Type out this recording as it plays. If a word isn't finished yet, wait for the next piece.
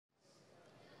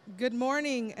Good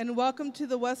morning and welcome to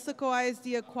the Weslaco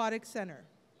ISD Aquatic Center.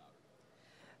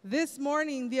 This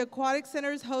morning, the Aquatic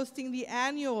Center is hosting the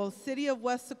annual City of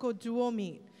Weslaco Dual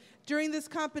Meet. During this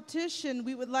competition,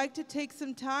 we would like to take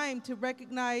some time to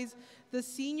recognize the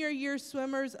senior year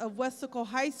swimmers of Weslaco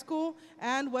High School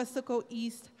and Weslaco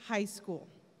East High School.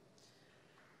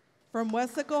 From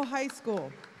Weslaco High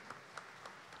School,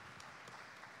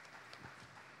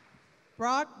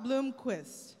 Brock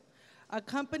Bloomquist,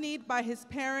 accompanied by his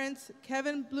parents,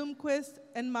 Kevin Bloomquist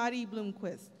and Mari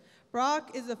Bloomquist.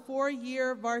 Brock is a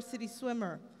four-year varsity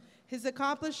swimmer. His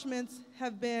accomplishments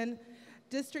have been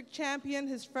district champion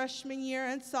his freshman year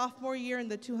and sophomore year in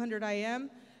the 200 IM,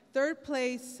 third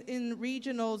place in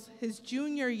regionals his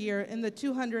junior year in the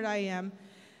 200 IM,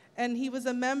 and he was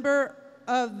a member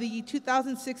of the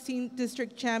 2016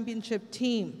 district championship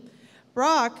team.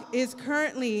 Brock is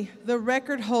currently the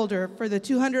record holder for the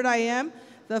 200 IM,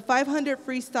 the 500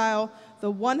 freestyle, the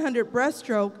 100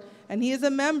 breaststroke, and he is a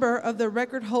member of the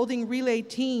record-holding relay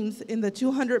teams in the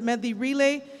 200 medley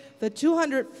relay, the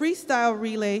 200 freestyle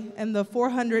relay, and the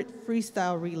 400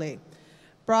 freestyle relay.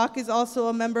 Brock is also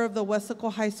a member of the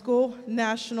Weslaco High School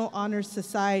National Honor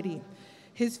Society.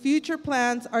 His future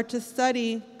plans are to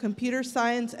study computer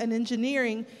science and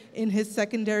engineering in his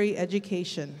secondary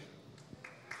education.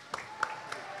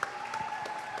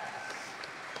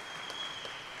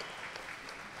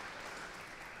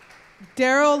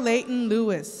 Daryl Layton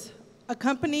Lewis,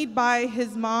 accompanied by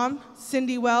his mom,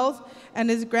 Cindy Wells, and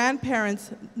his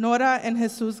grandparents, Nora and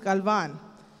Jesus Galvan.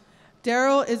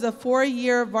 Daryl is a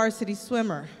four-year varsity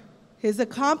swimmer. His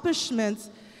accomplishments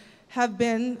have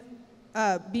been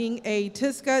being a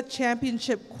TISCA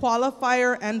championship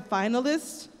qualifier and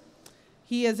finalist.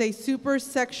 He is a super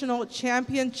sectional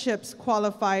championships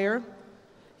qualifier.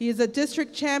 He is a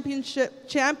district championship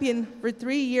champion for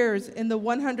 3 years in the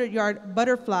 100-yard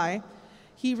butterfly.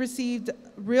 He received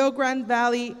Rio Grande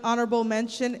Valley honorable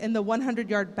mention in the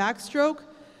 100-yard backstroke,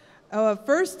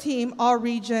 first team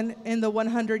all-region in the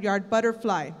 100-yard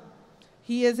butterfly.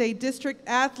 He is a district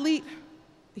athlete.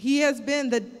 He has been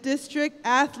the district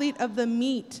athlete of the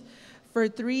meet for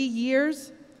 3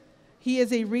 years. He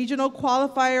is a regional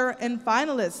qualifier and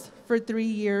finalist for 3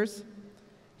 years.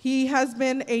 He has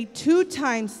been a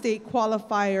 2-time state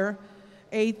qualifier,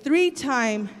 a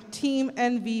 3-time team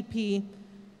MVP,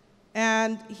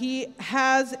 and he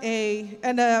has a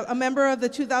member of the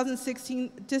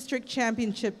 2016 district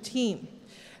championship team.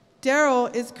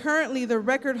 Daryl is currently the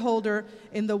record holder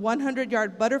in the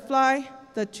 100-yard butterfly,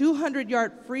 the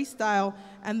 200-yard freestyle,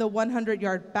 and the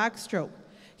 100-yard backstroke.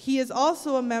 He is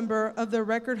also a member of the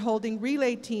record-holding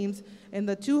relay teams in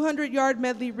the 200-yard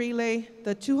medley relay,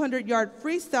 the 200-yard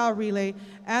freestyle relay,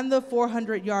 and the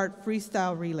 400-yard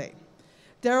freestyle relay.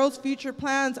 Daryl's future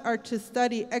plans are to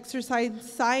study exercise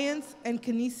science and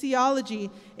kinesiology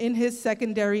in his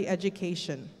secondary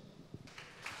education.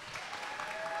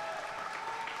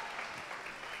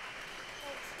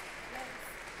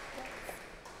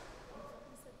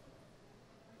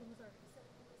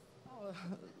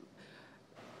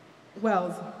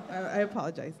 Wells, I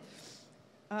apologize.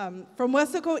 From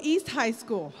Weslaco East High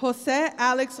School, Jose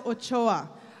Alex Ochoa,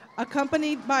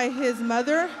 accompanied by his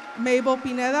mother, Mabel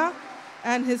Pineda,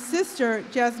 and his sister,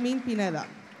 Jasmine Pineda.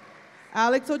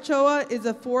 Alex Ochoa is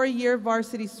a 4-year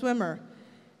varsity swimmer.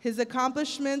 His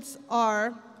accomplishments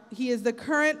are, he is the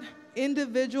current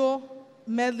individual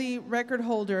medley record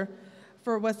holder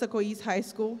for Weslaco East High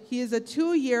School. He is a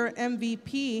 2-year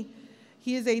MVP.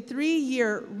 He is a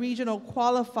 3-year regional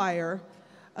qualifier,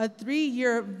 a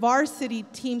 3-year varsity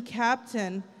team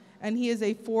captain, and he is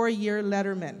a 4-year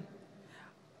letterman.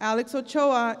 Alex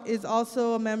Ochoa is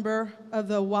also a member of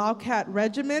the Wildcat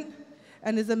Regiment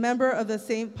and is a member of the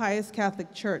St. Pius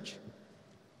Catholic Church.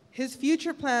 His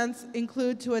future plans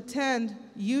include to attend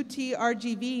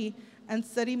UT-RGV and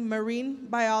study marine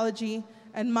biology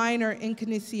and minor in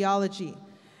kinesiology,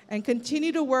 and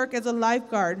continue to work as a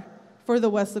lifeguard for the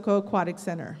Weslaco Aquatic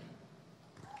Center.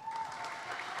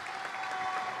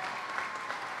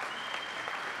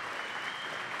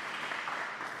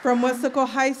 From Weslaco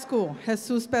High School,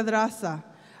 Jesus Pedraza,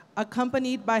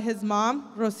 accompanied by his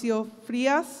mom, Rocio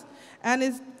Frias, and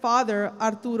his father,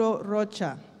 Arturo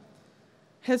Rocha.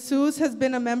 Jesus has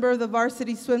been a member of the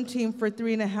varsity swim team for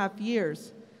 3.5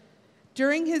 years.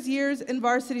 During his years in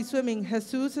varsity swimming,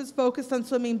 Jesus has focused on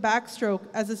swimming backstroke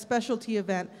as a specialty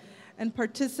event and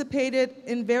participated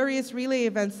in various relay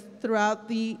events throughout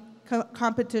the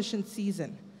competition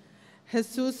season.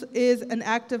 Jesus is an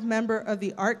active member of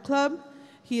the art club.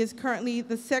 He is currently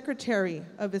the secretary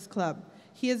of his club.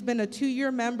 He has been a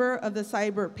 2-year member of the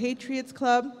Cyber Patriots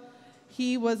Club.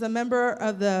 He was a member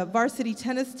of the varsity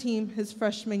tennis team his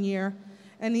freshman year,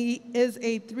 and he is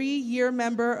a 3-year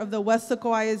member of the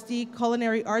Weslaco ISD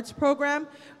Culinary Arts Program,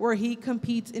 where he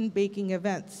competes in baking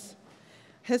events.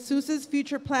 Jesus's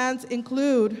future plans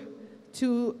include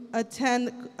to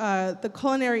attend the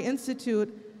Culinary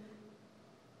Institute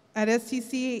at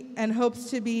STC and hopes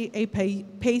to be a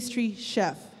pastry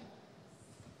chef.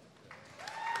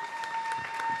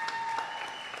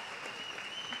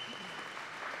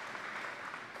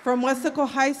 From Weslaco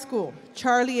High School,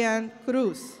 Charlie Ann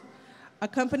Cruz,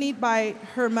 accompanied by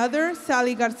her mother,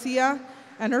 Sally Garcia,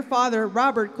 and her father,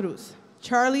 Robert Cruz.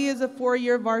 Charlie is a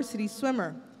 4-year varsity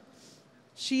swimmer.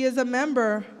 She is a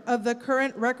member of the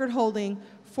current record-holding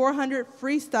 400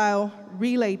 freestyle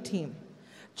relay team.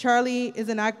 Charlie is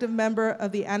an active member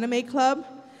of the Anime Club,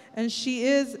 and she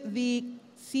is the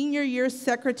senior year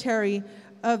secretary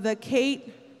of the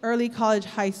Kate Early College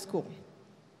High School.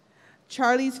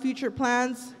 Charlie's future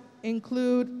plans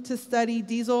include to study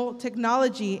diesel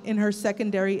technology in her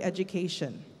secondary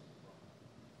education.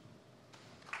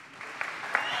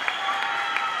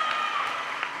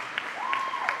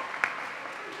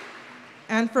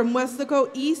 And from Weslaco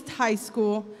East High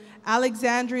School,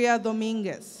 Alexandria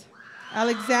Dominguez.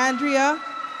 Alexandria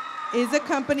is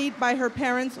accompanied by her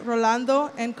parents,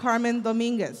 Rolando and Carmen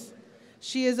Dominguez.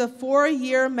 She is a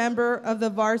 4-year member of the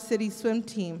varsity swim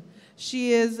team.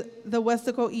 She is the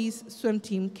Weslaco East swim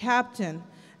team captain,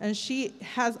 and she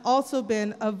has also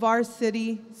been a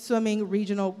varsity swimming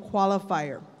regional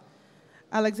qualifier.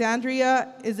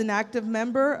 Alexandria is an active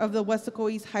member of the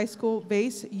Weslaco East High School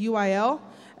Base UIL,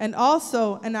 and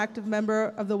also an active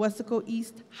member of the Weslaco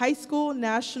East High School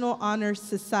National Honor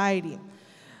Society.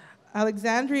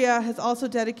 Alexandria has also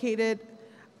dedicated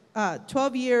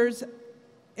 12 years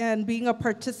in being a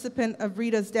participant of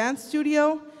Rita's Dance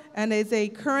Studio, and is a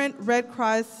current Red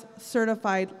Cross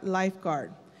certified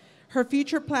lifeguard. Her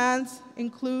future plans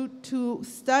include to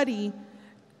study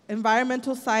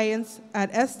environmental science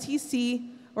at STC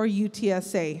or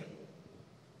UTSA.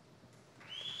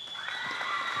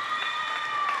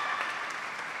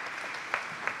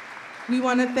 We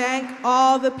want to thank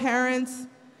all the parents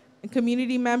and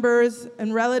community members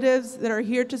and relatives that are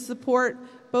here to support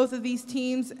both of these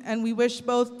teams, and we wish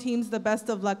both teams the best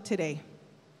of luck today.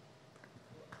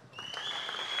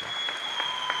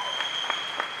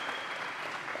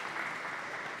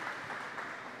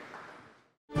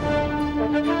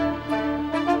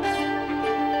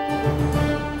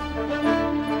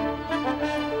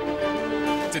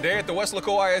 Today at the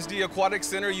Weslaco ISD Aquatic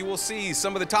Center, you will see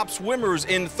some of the top swimmers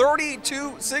in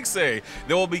 32-6A.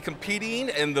 They will be competing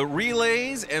in the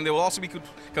relays, and they will also be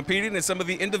competing in some of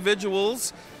the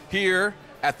individuals here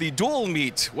at the dual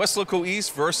meet, Weslaco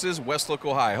East versus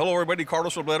Weslaco High. Hello everybody,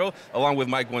 Carlos Robledo along with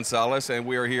Mike Gonzalez, and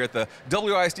we are here at the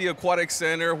WISD Aquatic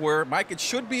Center where, Mike, it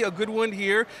should be a good one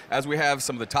here as we have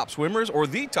some of the top swimmers, or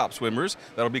the top swimmers,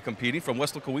 that'll be competing from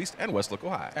Weslaco East and Weslaco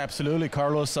High. Absolutely,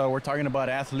 Carlos. We're talking about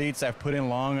athletes that have put in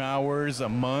long hours,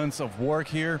 months of work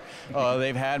here.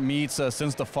 They've had meets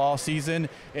since the fall season,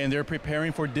 and they're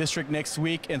preparing for district next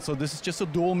week, and so this is just a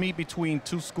dual meet between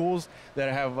two schools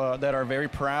that have that are very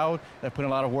proud, that put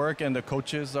in a lot of work, and the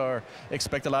coaches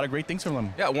expect a lot of great things from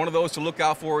them. Yeah, one of those to look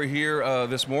out for here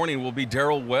this morning will be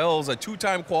Daryl Wells, a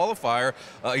 2-time qualifier.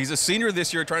 He's a senior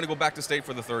this year, trying to go back to state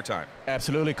for the 3rd time.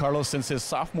 Absolutely, Carlos. Since his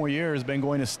sophomore year has been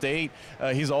going to state.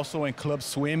 He's also in club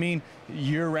swimming,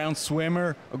 year-round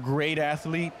swimmer, a great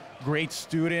athlete, great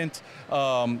student,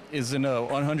 is in a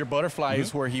 100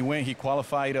 butterflies where he went. He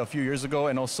qualified a few years ago,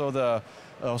 and also the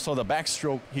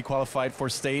backstroke he qualified for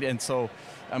state. And so,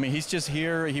 I mean, he's just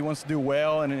here. He wants to do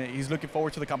well, and he's looking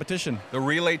forward to the competition. The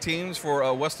relay teams for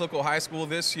Weslaco High School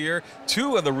this year,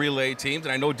 2 of the relay teams,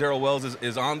 and I know Daryl Wells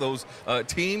is on those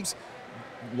teams,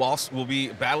 whilst will be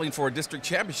battling for a district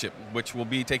championship, which will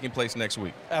be taking place next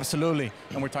week. Absolutely,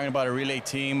 and we're talking about a relay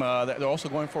team. They're also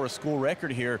going for a school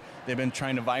record here. They've been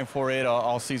trying to vie for it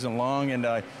all season long, and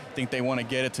I think they want to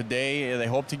get it today. They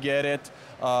hope to get it,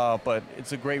 but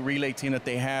it's a great relay team that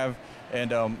they have.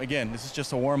 And again, this is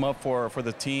just a warm-up for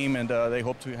the team, and they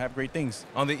hope to have great things.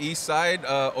 On the east side,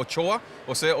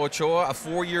 Jose Ochoa, a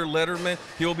 4-year letterman.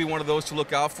 He'll be one of those to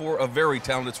look out for, a very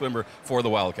talented swimmer for the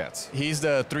Wildcats. He's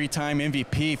the 3-time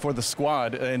MVP for the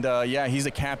squad, and yeah, he's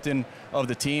the captain of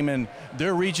the team, and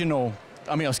their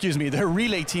their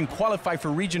relay team qualified for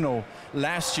regional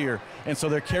last year, and so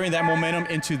they're carrying that momentum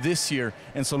into this year,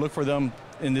 and so look for them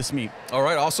in this meet. All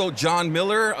right, also John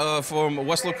Miller from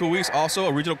Weslaco East, also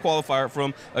a regional qualifier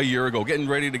from a year ago, getting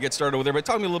ready to get started over there. But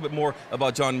tell me a little bit more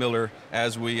about John Miller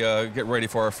as we get ready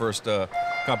for our first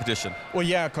competition. Well,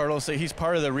 yeah, Carlos, he's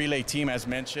part of the relay team as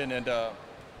mentioned, and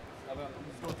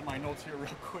go through my notes here real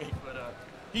quick, but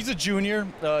he's a junior.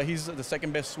 He's the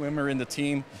second best swimmer in the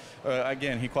team.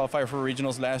 Again, he qualified for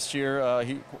regionals last year.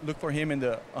 Look for him in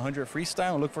the 100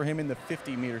 freestyle, and look for him in the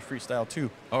 50-meter freestyle too.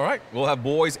 All right, we'll have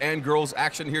boys and girls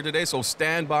action here today, so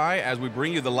stand by as we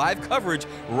bring you the live coverage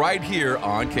right here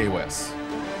on KWES.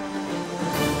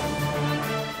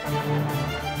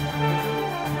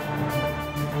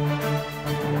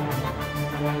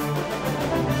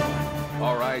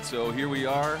 All right, so here we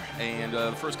are, and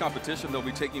the first competition that'll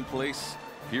be taking place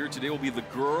here today will be the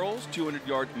girls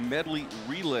 200-yard medley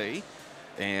relay,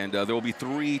 and there will be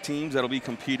 3 teams that'll be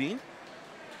competing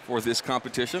for this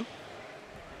competition.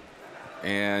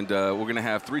 And we're going to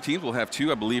have 3 teams. We'll have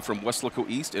 2, I believe, from Weslaco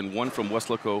East and 1 from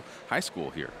Weslaco High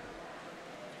School here.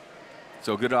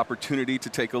 So a good opportunity to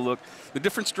take a look. The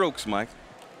different strokes, Mike,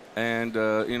 and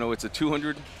you know, it's a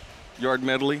 200-yard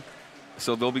medley,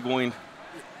 so they'll be going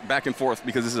back and forth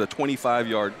because this is a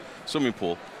 25-yard swimming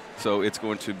pool. So it's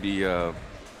going to be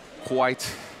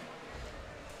quite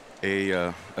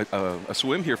a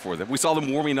swim here for them. We saw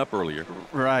them warming up earlier.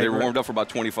 Right. They were warmed up for about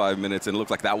 25 minutes, and it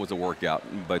looked like that was a workout.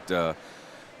 But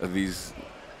these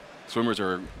swimmers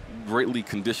are greatly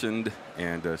conditioned,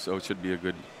 and so it should be a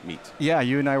good meet. Yeah,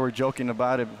 you and I were joking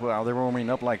about it. Well, they were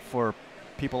warming up like for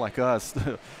people like us.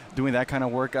 Doing that kind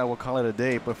of workout, we'll call it a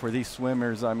day. But for these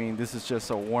swimmers, I mean, this is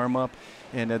just a warm-up,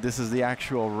 and this is the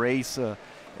actual race.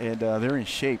 And they're in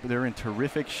shape. They're in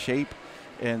terrific shape,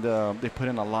 and they put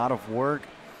in a lot of work.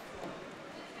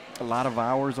 A lot of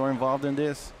hours are involved in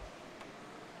this,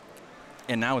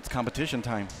 and now it's competition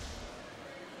time.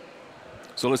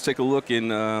 So let's take a look in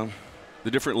the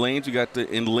different lanes. We got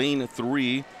in lane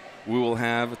 3, we will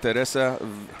have Teresa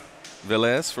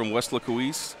Velez from Weslaco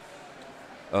East,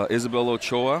 Isabel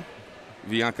Ochoa,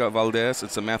 Bianca Valdez,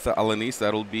 and Samantha Alanis.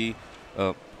 That'll be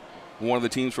one of the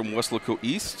teams from Weslaco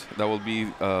East. That will be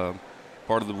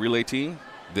part of the relay team.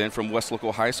 Then from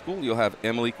Weslaco High School, you'll have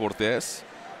Emily Cortez,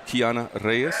 Kiana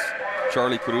Reyes,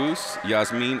 Charlie Cruz,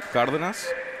 Yasmin Cardenas.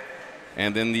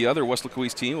 And then the other Weslaco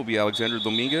East team will be Alexandra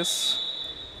Dominguez,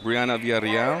 Brianna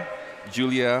Villarreal,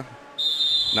 Julia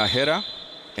Najera,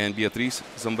 and Beatriz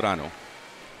Zambrano.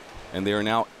 And they are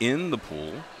now in the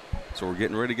pool, so we're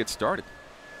getting ready to get started.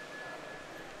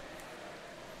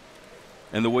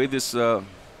 And the way this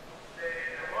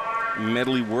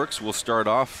medley works, we'll start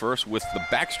off first with the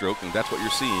backstroke, and that's what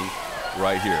you're seeing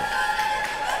right here.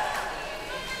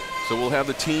 So we'll have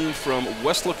the team from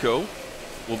Weslaco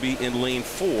will be in lane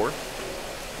 4,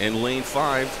 and lane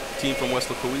 5, team from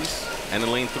Weslaco East, and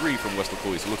in lane 3 from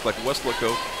Weslaco East. It looks like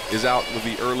Weslaco is out with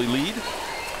the early lead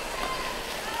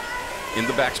in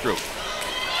the backstroke.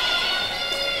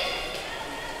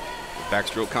 The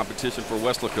backstroke competition for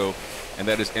Weslaco, and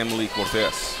that is Emily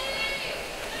Cortez.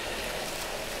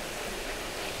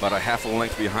 About a half a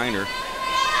length behind her,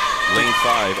 lane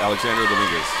 5, Alexandra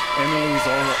Dominguez. Emily's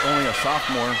only a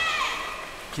sophomore.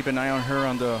 Keep an eye on her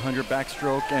on the 100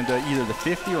 backstroke and either the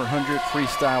 50 or 100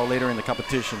 freestyle later in the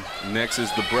competition. Next is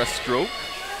the breaststroke.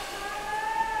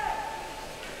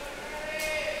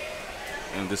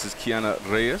 And this is Kiana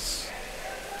Reyes.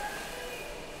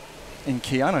 And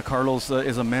Kiana, Carlos,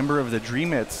 is a member of the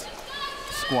Dreamettes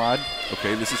squad.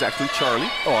 Okay, this is actually Charlie.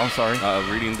 Oh, I'm sorry.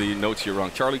 Reading the notes here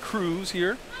wrong. Charlie Cruz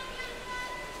here.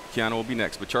 Kiana will be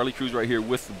next, but Charlie Cruz right here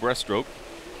with the breaststroke,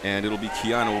 and it'll be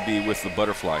Kiana will be with the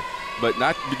butterfly. But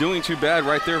not doing too bad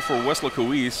right there for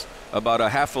Weslaco East, about a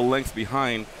half a length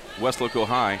behind Weslaco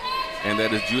High, and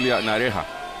that is Julia Nareja.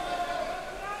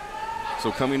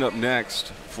 So coming up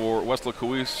next for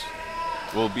Weslaco East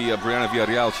will be Brianna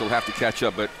Villarreal. She'll have to catch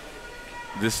up, but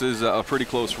this is a pretty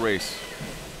close race.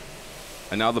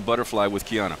 And now the butterfly with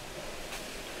Kiana.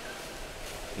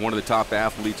 One of the top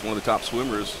athletes, one of the top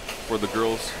swimmers for the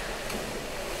girls.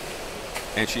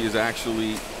 And she is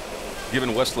actually given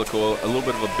Weslaco a little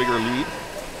bit of a bigger lead.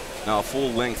 Now a full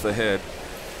length ahead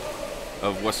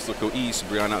of Weslaco East,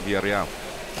 Brianna Villarreal.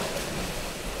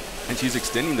 And she's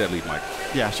extending that lead, Mike.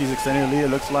 Yeah, she's extending the lead. It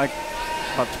looks like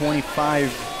about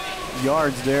 25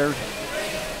 yards there.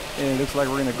 And it looks like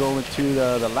we're going to go into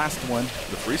the last one.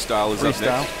 The freestyle is up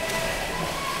next.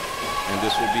 And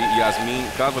this will be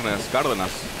Yasmin Cardenas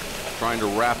trying to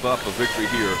wrap up a victory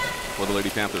here for the Lady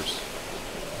Panthers.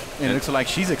 And it looks like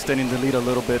she's extending the lead a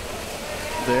little bit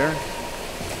there.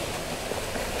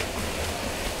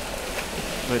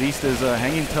 But East is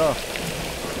hanging tough.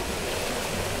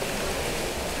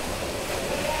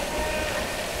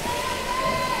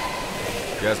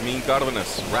 Yasmin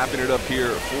Cardenas wrapping it up here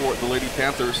for the Lady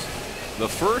Panthers. The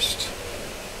first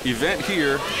event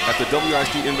here at the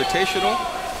WISD Invitational.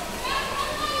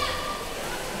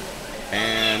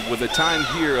 And with a time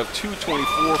here of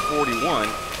 2:24.41,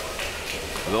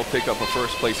 They'll pick up a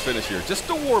first place finish here. Just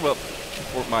a warm up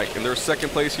for Mike. And there's second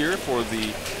place here for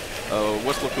the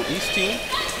Weslaco East team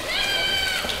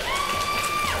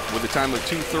with a time of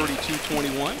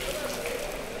 2:32.21.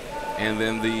 And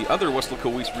then the other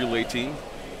Weslaco East relay team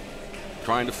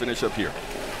trying to finish up here.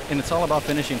 And it's all about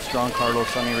finishing strong,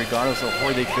 Carlos. I mean, regardless of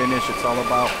where they finish, it's all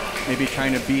about maybe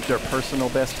trying to beat their personal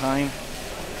best time,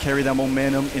 carry that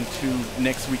momentum into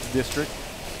next week's district.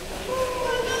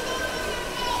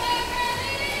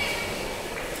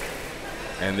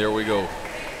 And there we go.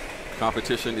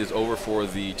 Competition is over for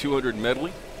the 200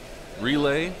 medley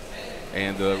relay,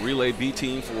 and the relay B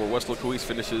team for Weslaco East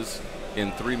finishes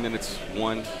in 3 minutes,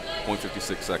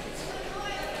 1.56 seconds.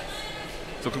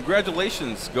 So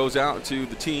congratulations goes out to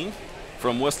the team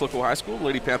from Weslaco High School,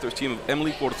 Lady Panthers team of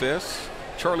Emily Cortez,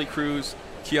 Charlie Cruz,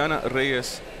 Kiana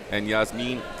Reyes, and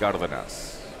Yasmin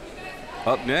Cardenas.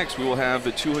 Up next, we will have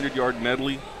the 200-yard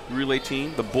medley relay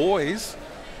team, the boys,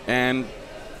 and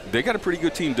they got a pretty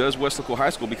good team, does Weslaco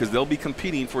High School, because they'll be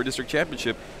competing for a district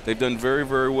championship. They've done very,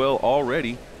 very well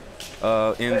already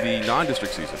in the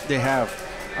non-district season. They have.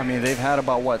 I mean, they've had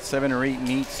about, what, 7 or 8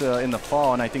 meets in the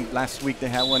fall, and I think last week they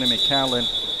had one in McAllen.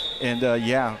 And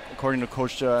yeah, according to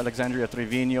Coach Alexandria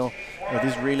Trevino,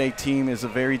 this relay team is a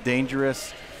very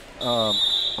dangerous, a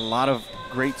lot of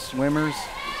great swimmers.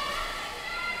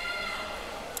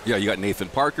 Yeah, you got Nathan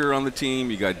Parker on the team.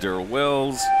 You got Daryl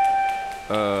Wells,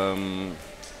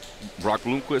 Brock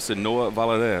Bloomquist, and Noah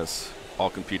Valadez all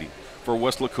competing. For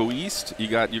Weslaco East, you're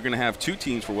going to have 2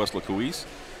 teams for Weslaco East.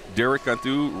 Derek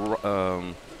Cantu,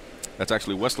 that's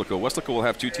actually Weslaco. Weslaco will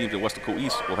have 2 teams, and Weslaco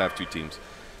East will have 2 teams.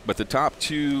 But the top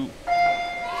 2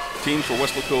 teams for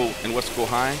Weslaco and Weslaco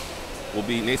High will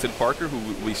be Nathan Parker, who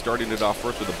will be starting it off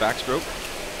first with a backstroke.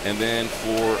 And then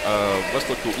for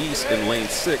Weslaco East in lane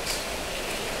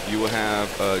 6, you will have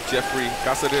Jeffrey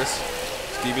Casares,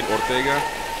 Steven Ortega,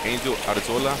 Angel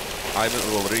Arzola, Ivan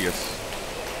Rodriguez.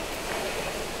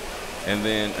 And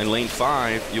then in lane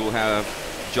 5, you will have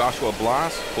Joshua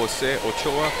Blas, Jose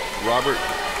Ochoa, Robert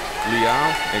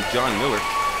Leal, and John Miller.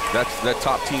 That's that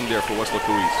top team there for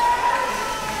Weslaco East.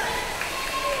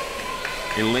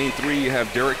 In lane 3, you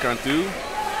have Derek Cantu,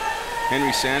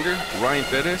 Henry Sander, Ryan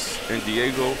Perez, and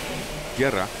Diego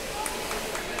Guerra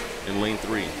in lane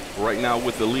 3. Right now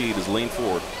with the lead is lane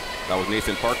 4. That was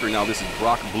Nathan Parker. Now this is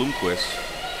Brock Bloomquist,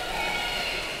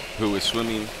 who is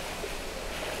swimming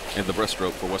in the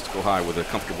breaststroke for Weslaco High with a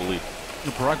comfortable lead.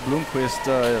 Brock Bloomquist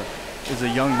is a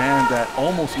young man that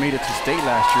almost made it to state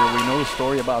last year. We know the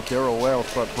story about Daryl Wells,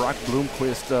 but Brock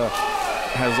Bloomquist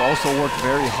has also worked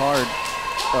very hard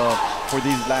for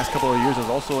these last couple of years, is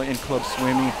also in club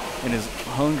swimming, and is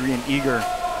hungry and eager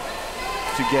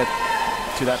to get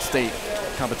to that state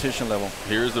competition level.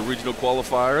 Here's the regional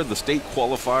qualifier, the state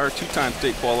qualifier, 2-time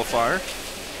state qualifier,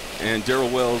 and Daryl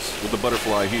Wells with the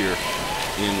butterfly here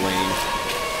in lane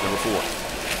number 4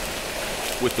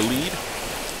 with the lead.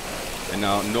 And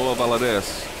now Noah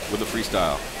Valadez with the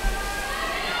freestyle.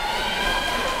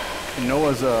 And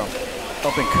Noah's a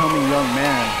up-and-coming young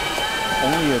man,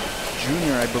 only a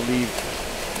junior, I believe.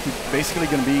 He's basically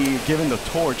going to be given the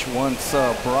torch once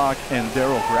Brock and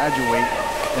Daryl graduate.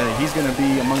 He's going to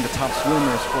be among the top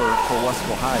swimmers for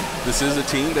Weslaco High. This is a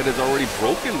team that has already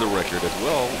broken the record as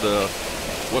well, the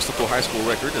Weslaco High School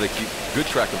record. They keep good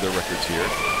track of their records here.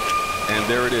 And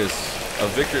there it is, a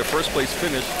victory, a first-place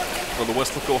finish for the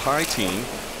Weslaco High team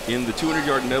in the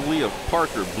 200-yard medley of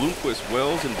Parker, Bloomquist,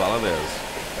 Wells, and Valadez.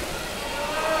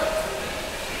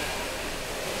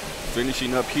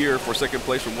 Finishing up here for second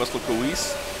place from Weslaco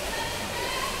East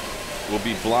will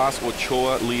be Blas,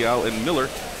 Ochoa, Leal, and Miller.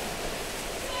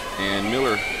 And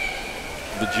Miller,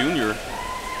 the junior,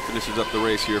 finishes up the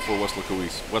race here for Weslaco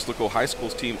East. Weslaco High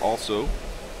School's team also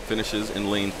finishes in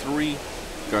lane 3.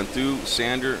 Cantu,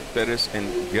 Sander, Perez,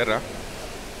 and Guerra.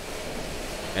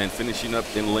 And finishing up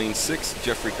in lane 6,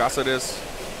 Jeffrey Casares,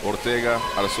 Ortega,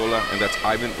 Arzola, and that's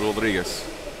Ivan Rodriguez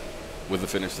with the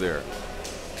finish there.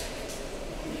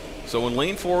 So in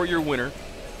lane 4, your winner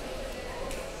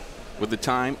with the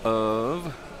time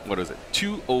of, what is it,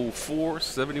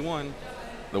 2:04.71,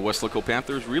 the Weslaco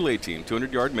Panthers relay team,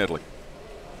 200-yard medley.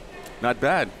 Not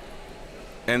bad.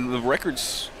 And the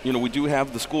records, you know, we do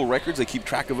have the school records. They keep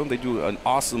track of them. They do an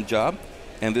awesome job.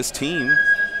 And this team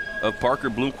of Parker,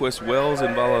 Bloomquist, Wells,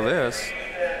 and Valadez,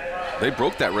 they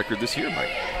broke that record this year, Mike.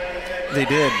 They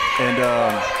did.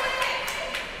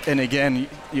 And again,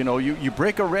 you know, you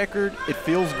break a record, it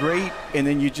feels great, and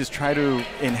then you just try to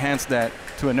enhance that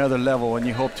to another level, and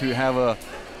you hope to have a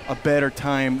better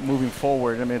time moving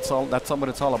forward. I mean, that's what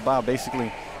it's all about,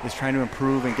 basically, is trying to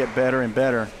improve and get better and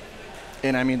better.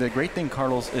 And I mean, the great thing,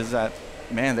 Carlos, is that,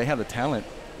 man, they have the talent.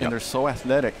 and they're so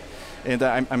athletic. And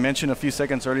I mentioned a few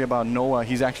seconds earlier about Noah.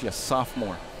 He's actually a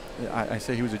sophomore. I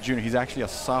say he was a junior. He's actually a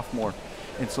sophomore.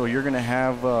 And so you're going to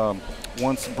have,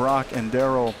 once Brock and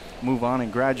Daryl move on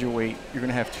and graduate, you're going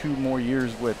to have 2 more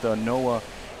years with Noah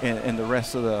and the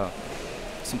rest of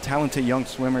some talented young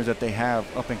swimmers that they have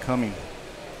up and coming.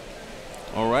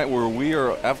 All right,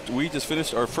 after we just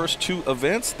finished our first 2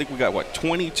 events. I think we got, what,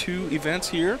 22 events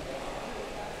here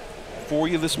for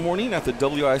you this morning at the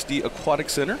WISD Aquatic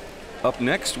Center. Up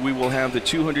next, we will have the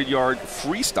 200-yard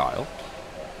freestyle.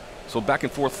 So back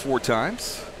and forth 4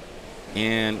 times.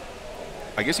 And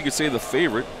I guess you could say the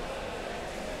favorite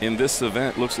in this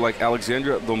event looks like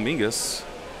Alexandra Dominguez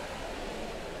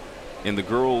in the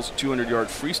girls' 200-yard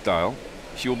freestyle.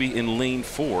 She will be in lane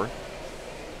 4.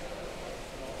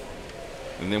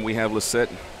 And then we have Lisette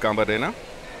Camarena,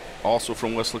 also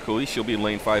from Weslaco East. She'll be in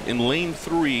lane 5. In lane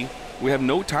 3, we have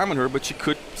no time on her, but she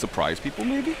could surprise people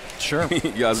maybe. Sure.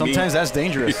 Sometimes that's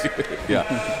dangerous.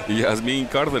 Yeah. Yasmin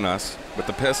Cardenas. But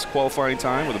the best qualifying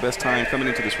time, or the best time coming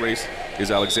into this race,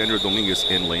 is Alexandra Dominguez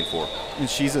in lane 4. And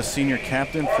she's a senior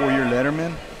captain, 4-year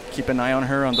letterman. Keep an eye on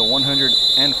her on the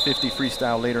 150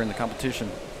 freestyle later in the competition.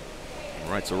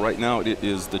 All right, so right now it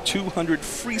is the 200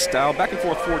 freestyle, back and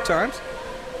forth 4 times.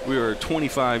 We are a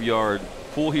 25-yard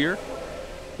pool here.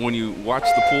 When you watch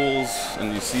the pools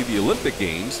and you see the Olympic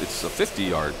Games, it's a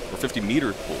 50-yard or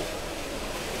 50-meter pool.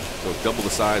 So double the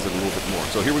size and a little bit more.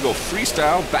 So here we go,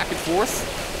 freestyle, back and forth,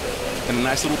 and a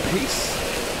nice little pace.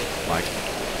 Mike.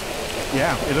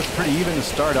 Yeah, it looks pretty even to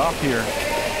start off here.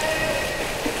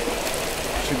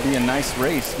 Should be a nice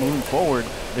race moving forward.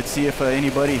 Let's see if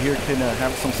anybody here can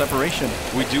have some separation.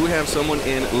 We do have someone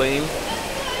in lane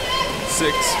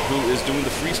 6 who is doing the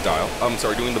freestyle. I'm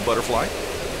sorry, doing the butterfly.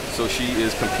 So she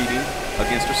is competing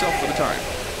against herself for the time.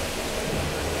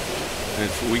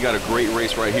 And we got a great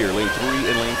race right here. Lane 3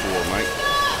 and lane 4, Mike.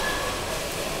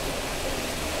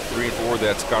 3 and 4,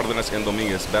 that's Cardenas and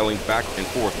Dominguez battling back and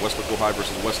forth. Weslaco High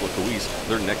versus Weslaco East.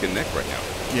 They're neck and neck right now.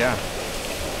 Yeah.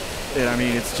 And I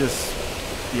mean, it's just,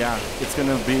 yeah, it's going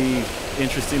to be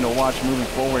interesting to watch moving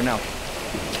forward now.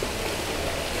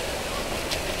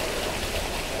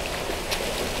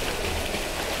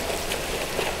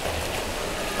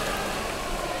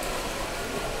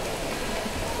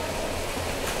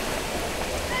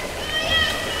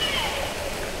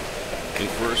 In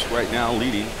first right now,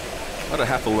 leading about a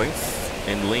half a length.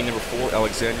 In lane number 4,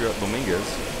 Alexandra Dominguez.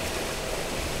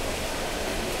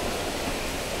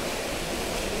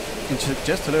 And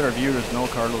just to let our viewers know,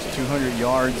 Carlos, 200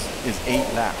 yards is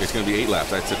 8 laps. It's going to be 8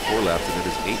 laps. I said 4 laps, and it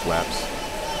is 8 laps.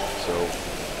 So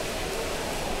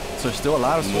there's still a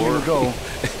lot of swimming to go.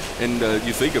 And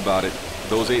you think about it,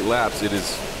 those 8 laps, it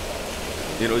is,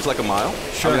 you know, it's like a mile.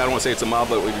 Sure. I mean, I don't want to say it's a mile,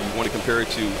 but if you want to compare it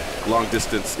to long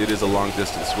distance, it is a long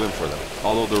distance swim for them.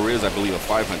 Although there is, I believe, a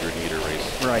 500-meter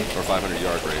race. Right. Or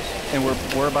 500-yard race. And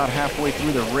we're about halfway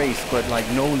through the race, but like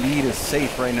no lead is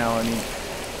safe right now. I mean,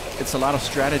 it's a lot of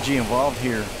strategy involved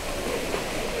here.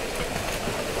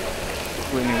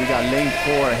 I mean, we got lane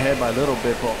 4 ahead by a little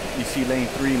bit, but you see lane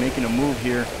 3 making a move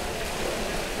here.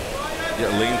 Yeah,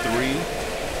 lane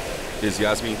 3 is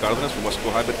Yasmin Cardenas from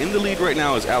Weslaco High, but in the lead right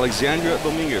now is Alexandra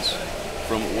Dominguez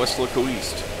from Weslaco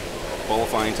East.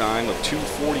 Qualifying time of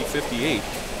 2:40.58.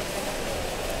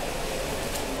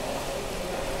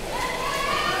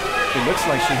 It looks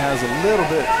like she has a little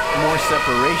bit more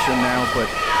separation now, but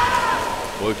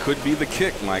well, it could be the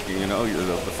kick, Mikey. You know,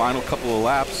 the final couple of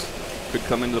laps could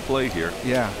come into play here.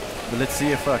 Yeah, but let's see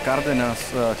if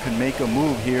Cardenas can make a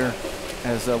move here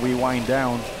as we wind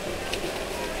down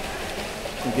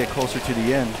and get closer to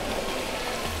the end.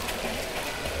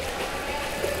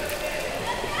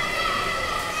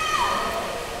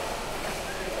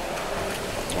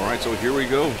 All right, so here we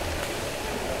go.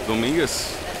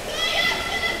 Dominguez.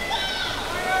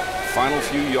 Final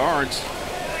few yards.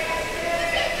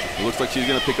 It looks like she's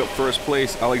going to pick up first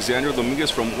place. Alexandra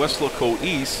Dominguez from Weslaco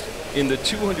East in the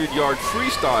 200-yard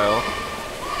freestyle.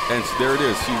 And there it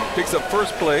is. She picks up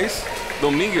first place.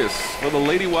 Dominguez for the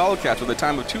Lady Wildcats with a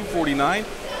time of 2:49,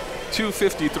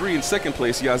 2:53 in second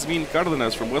place. Yasmin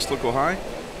Cardenas from Weslaco High.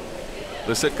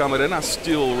 Lisette Camarena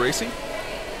still racing.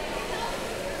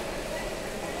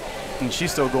 And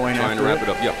she's still going trying to wrap it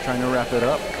up. Yep. Trying to wrap it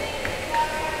up.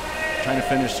 Trying to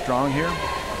finish strong here.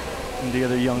 And the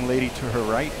other young lady to her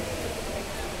right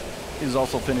is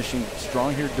also finishing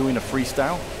strong here, doing a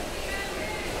freestyle.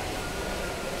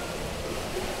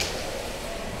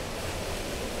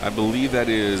 I believe that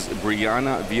is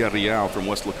Brianna Villarreal from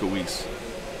Weslaco East,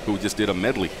 who just did a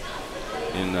medley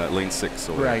in lane 6.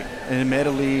 Right, and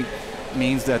medley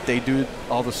means that they do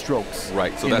all the strokes.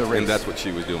 Right, so that's what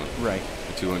she was doing. Right.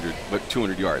 The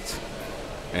 200 yards.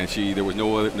 And there was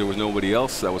nobody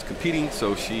else that was competing,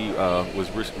 so she was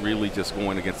really just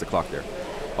going against the clock there.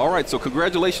 All right, so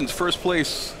congratulations, first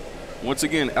place. Once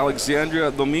again, Alexandria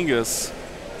Dominguez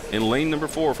in lane number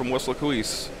 4 from Weslaco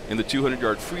East in the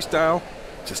 200-yard freestyle.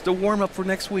 Just a warm-up for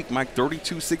next week, Mike.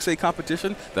 32 6A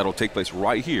competition that'll take place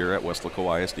right here at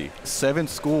Weslaco ISD. 7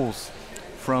 schools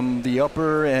from the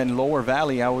upper and lower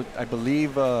valley. I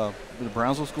believe the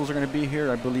Brownsville schools are going to be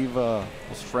here. I believe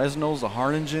Los Fresnos, the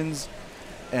Harlingen,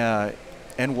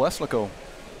 and Weslaco.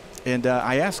 And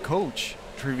I asked Coach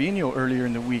Trevino earlier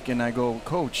in the week, and I go,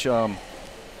 Coach,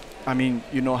 I mean,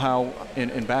 you know how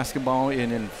in basketball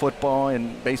and in football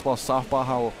and baseball, softball,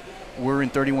 how we're in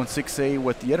 31 6A,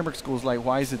 what the Edinburgh school is like,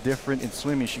 why is it different in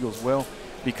swimming? She goes, well,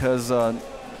 because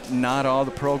not all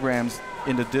the programs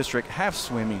in the district have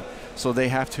swimming. So they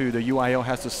have to, the UIL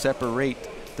has to separate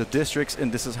the districts,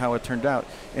 and this is how it turned out.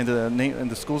 And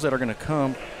the schools that are going to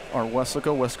come are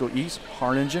Weslaco East,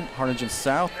 Harlingen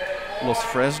South, Los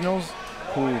Fresnos,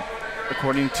 who,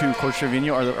 according to Coach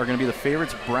Trevino, are going to be the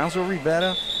favorites, Brownsville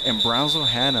Rivera and Brownsville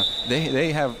Hanna.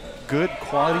 They have good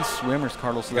quality swimmers,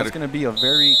 Carlos, so that's going to be a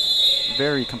very,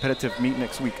 very competitive meet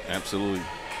next week. Absolutely.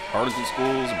 Harlingen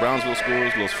schools, Brownsville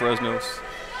schools, Los Fresnos,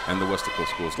 and the Weslaco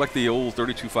schools, like the old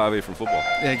 32 5A from football.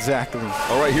 Exactly.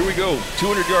 All right, here we go.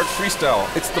 200-yard freestyle.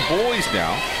 It's the boys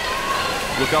now.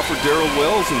 Look out for Daryl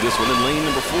Wells in this one in lane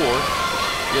number 4.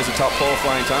 He has a top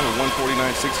qualifying time of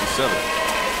 1:49.67.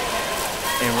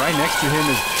 And right next to him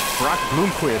is Brock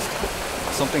Bloomquist.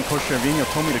 Something Coach Trevino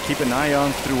told me to keep an eye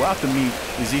on throughout the meet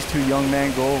is these two young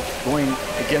men going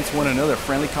against one another,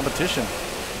 friendly competition.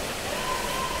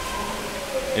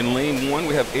 In lane 1,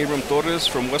 we have Abram Torres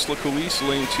from Weslaco East.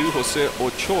 Lane 2, Jose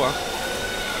Ochoa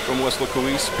from Weslaco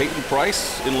East. Peyton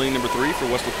Price in lane number 3 for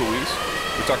Weslaco East.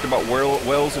 We talked about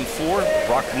Wells in 4.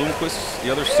 Brock Bloomquist, the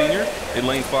other senior, in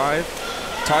lane 5.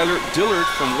 Tyler Dillard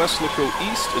from Weslaco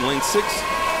East in lane 6.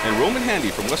 And Roman Handy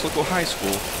from Weslaco High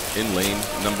School in lane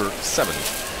number 7.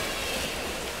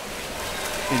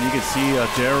 And you can see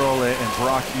Daryl and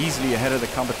Brock easily ahead of the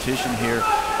competition here.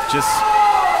 Just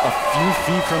a few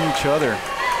feet from each other.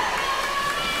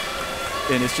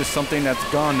 And it's just something that's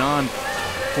gone on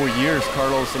for years,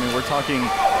 Carlos. I mean, we're talking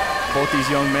both these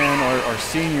young men are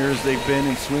seniors. They've been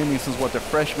in swimming since, what, they're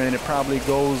freshmen, and it probably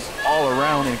goes all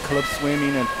around in club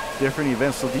swimming and different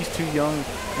events. So these two young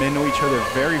men know each other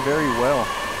very, very well.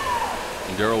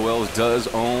 And Daryl Wells does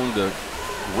own the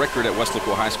record at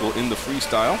Weslaco High School in the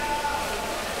freestyle.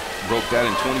 Broke that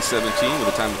in 2017 with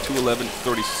a time of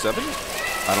 2:11.37.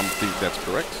 I don't think that's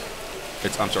correct.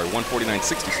 I'm sorry,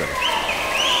 1:49.67.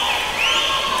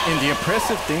 And the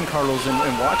impressive thing, Carlos, in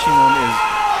watching them is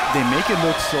they make it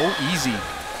look so easy.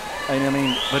 I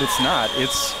mean, but it's not.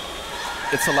 It's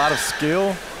a lot of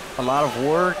skill, a lot of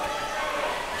work,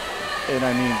 and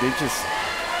I mean, it's just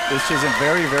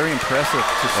very, very impressive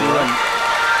to see them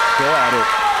go at it.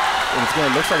 And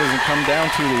looks like it's gonna come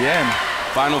down to the end.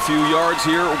 Final few yards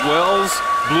here. Wells,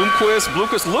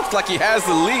 Bloomquist looks like he has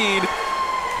the lead.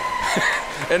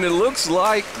 And it looks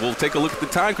like, we'll take a look at the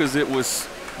time because it was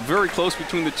very close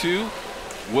between the two.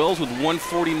 Wells with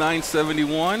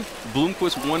 1:49.71,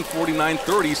 Bloomquist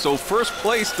 1:49.30. So first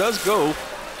place does go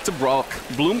to Brock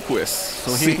Bloomquist,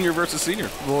 so senior versus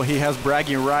senior. Well, he has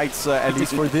bragging rights, at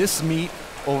least for this meet,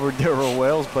 over Daryl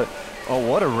Wells. But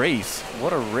what a race.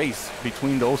 What a race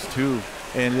between those two.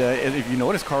 And if you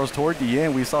notice, Carlos, toward the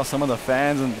end, we saw some of the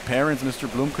fans and the parents. Mr.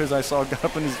 Bloomquist, I saw, got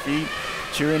up on his feet,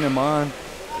 cheering him on.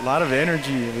 A lot of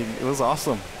energy. I mean, it was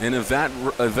awesome. And if that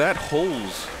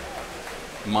holds,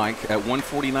 Mike, at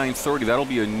 1:49.30, that'll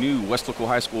be a new Weslaco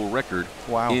High School record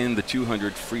in the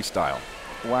 200 freestyle.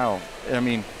 Wow. I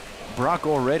mean, Brock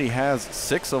already has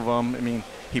 6 of them. I mean,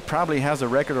 he probably has a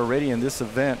record already in this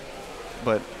event,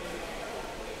 but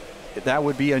that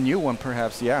would be a new one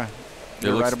perhaps. Yeah,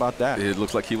 you're right about that. It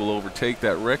looks like he will overtake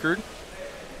that record.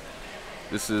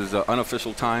 This is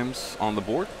unofficial times on the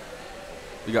board.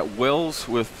 We got Wells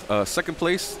with second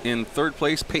place. In third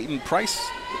place, Peyton Price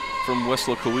from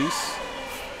Weslaco East.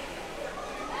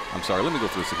 I'm sorry, let me go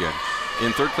through this again.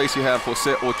 In third place, you have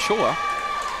Jose Ochoa.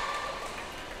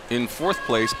 In fourth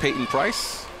place, Peyton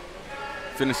Price.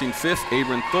 Finishing 5th,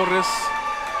 Abram Torres.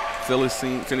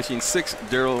 Finishing 6th,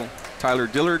 Tyler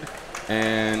Dillard.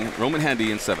 And Roman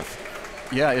Handy in 7th.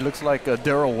 Yeah, it looks like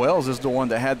Daryl Wells is the one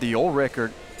that had the old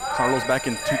record, Carlos, back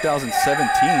in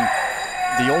 2017.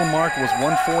 The old mark was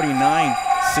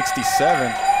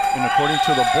 1:49.67, and according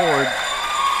to the board,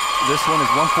 this one is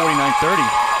 1:49.30.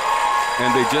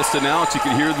 And they just announced, you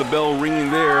can hear the bell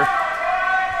ringing there.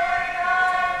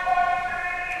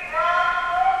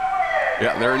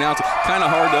 Yeah, they're announcing. Kind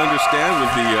of hard to understand with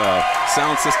the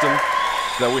sound system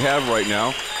that we have right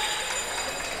now.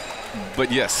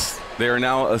 But yes, they are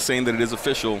now saying that it is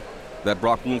official that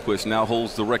Brock Bloomquist now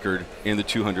holds the record in the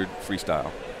 200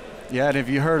 freestyle. Yeah, and if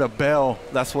you heard a bell,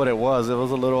 that's what it was. It was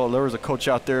there was a coach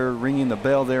out there ringing the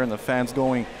bell there, and the fans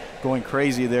going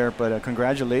crazy there. But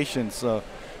congratulations to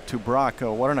Brock.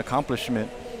 What an accomplishment.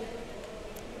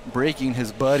 Breaking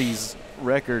his buddy's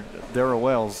record, Darrell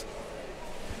Wells.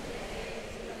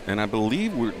 And I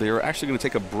believe they're actually going to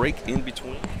take a break in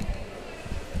between.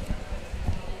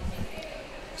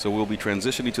 So we'll be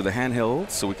transitioning to the handheld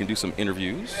so we can do some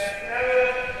interviews.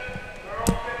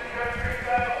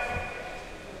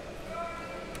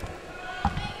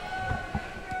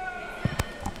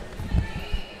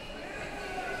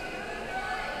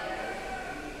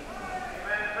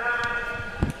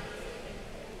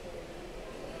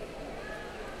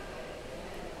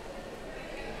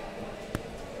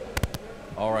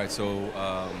 All right, so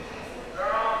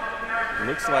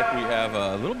looks like we have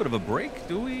a little bit of a break,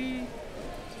 do we?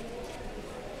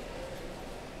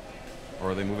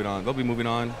 Or are they moving on? They'll be moving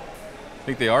on. I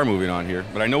think they are moving on here,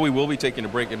 but I know we will be taking a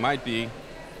break. It might be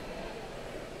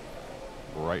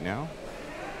right now.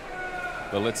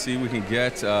 But let's see if we can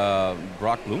get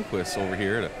Brock Bloomquist over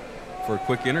here for a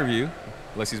quick interview,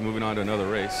 unless he's moving on to another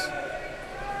race.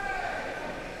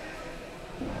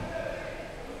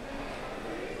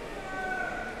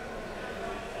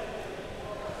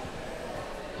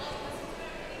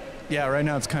 Yeah, right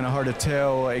now it's kind of hard to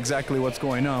tell exactly what's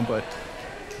going on, but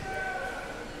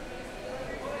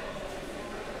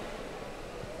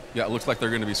yeah, it looks like they're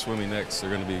going to be swimming next. They're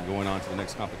going to be going on to the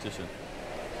next competition.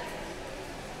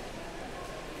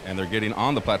 And they're getting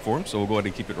on the platform, so we'll go ahead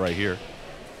and keep it right here.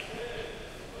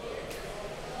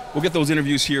 We'll get those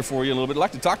interviews here for you a little bit. I'd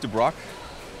like to talk to Brock.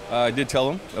 I did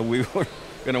tell him that we were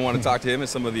going to want to talk to him and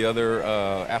some of the other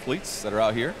athletes that are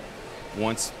out here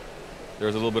once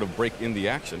there's a little bit of break in the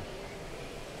action.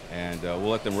 And we'll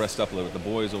let them rest up a little bit. The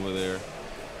boys over there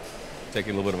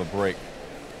taking a little bit of a break.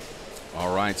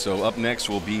 All right, so up next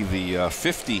will be the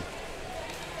 50.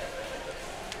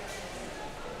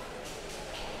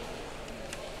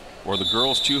 Or the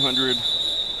girls 200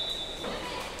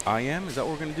 IM. Is that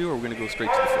what we're going to do, or we're going to go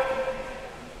straight to the 50?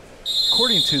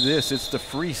 according to this, it's the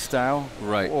freestyle.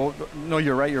 Right. Oh, no,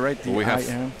 you're right. You're right. The well,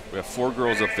 IM. We have 4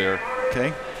 girls up there.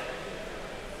 Okay.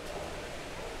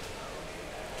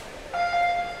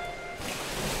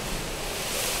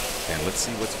 And let's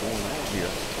see what's going on here.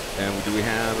 And do we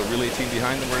have a relay team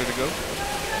behind them ready to go?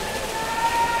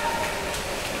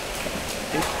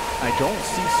 I don't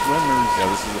see swimmers. Yeah,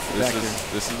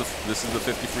 this is the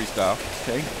 50 freestyle.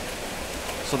 Okay.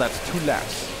 So that's 2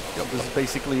 laps. Yep. This is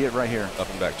basically it right here. Up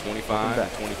and back, 25, and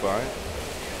back. 25.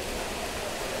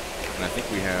 And I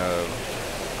think we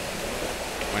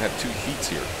might have 2 heats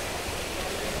here.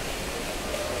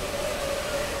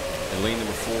 And lane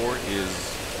number 4 is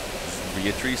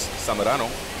Beatriz Zamorano.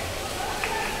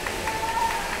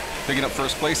 Picking up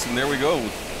first place, and there we go.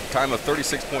 Time of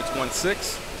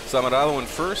 36.16. Zamorano in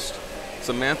first.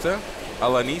 Samantha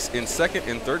Alanis in second.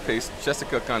 In third place,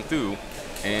 Jessica Cantu.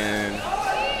 And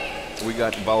we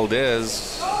got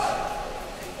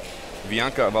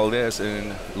Bianca Valdez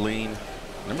in lane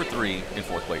number 3 in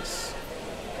 4th place.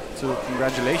 So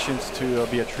congratulations to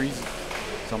Beatriz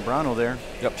Zamorano there.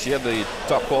 Yep, she had the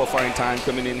top qualifying time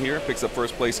coming in here. Picks up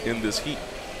first place in this heat.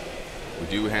 We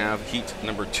do have heat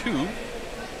number 2.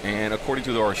 And according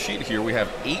to our sheet here, we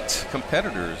have 8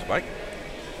 competitors, Mike.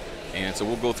 And so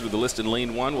we'll go through the list. In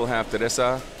lane 1, we'll have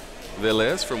Teresa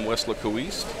Velez from Weslaco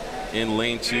East. In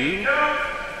lane 2,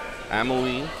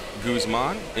 Amelie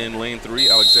Guzman. In lane 3,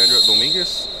 Alexandra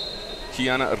Dominguez.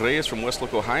 Kiana Reyes from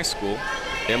Weslaco High School.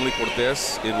 Emily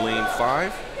Cortez in lane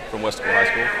 5 from Weslaco High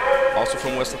School. Also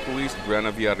from Weslaco East,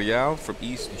 Brianna Villarreal. From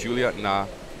East, Julia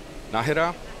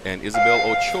Nájera. And Isabel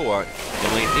Ochoa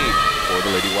in lane 8 for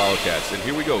the Lady Wildcats. And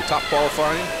here we go, top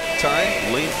qualifying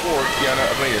time, lane 4, Kiana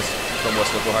Reyes from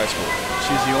Weslaco High School.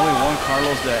 She's the only one,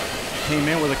 Carlos, that came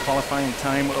in with a qualifying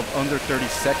time of under 30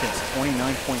 seconds,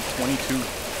 29.22.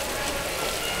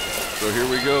 So here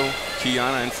we go,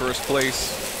 Kiana in first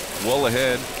place, well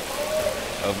ahead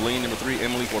of lane number 3,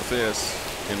 Emily Cortez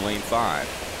in lane 5.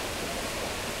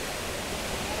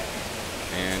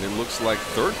 And it looks like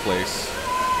third place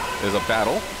is a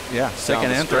battle. Yeah,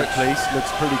 second and third place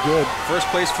looks pretty good. First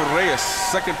place for Reyes,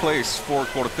 second place for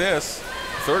Cortez.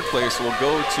 Third place will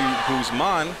go to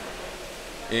Guzman.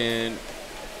 In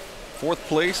 4th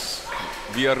place,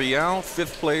 Villarreal.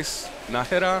 5th place,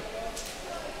 Nájera.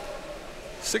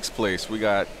 6th place, we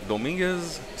got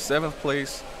Dominguez. 7th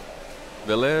place,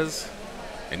 Velez.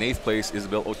 And 8th place,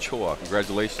 Isabel Ochoa.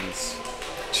 Congratulations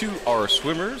to our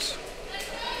swimmers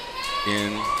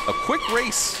in a quick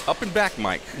race, up and back,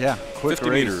 Mike. Yeah, quick 50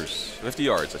 race. meters, 50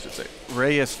 yards, I should say.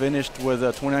 Reyes finished with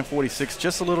 29.46,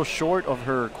 just a little short of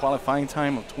her qualifying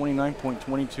time of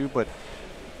 29.22, but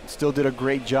still did a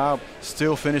great job.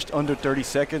 Still finished under 30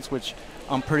 seconds, which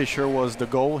I'm pretty sure was the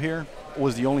goal here.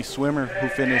 Was the only swimmer who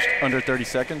finished under 30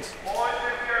 seconds.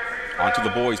 On to the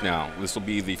boys now. This will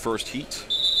be the first heat.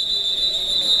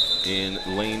 In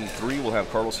lane 3, we'll have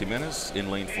Carlos Jimenez. In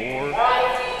lane 4,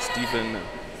 Stephen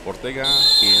Ortega.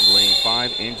 In lane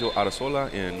 5, Angel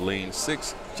Arazola. In lane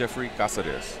 6, Jeffrey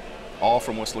Casares. All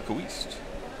from Weslaco East.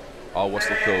 All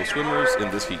Weslaco swimmers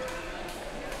in this heat.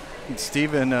 And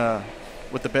Stephen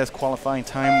with the best qualifying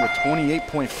time with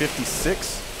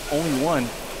 28.56, only one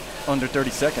under 30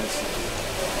 seconds.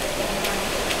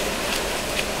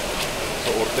 So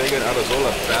Ortega and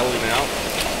Arazola battling out,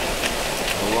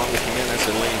 along with Jimenez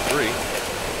in lane 3.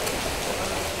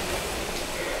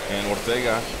 And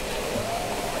Ortega.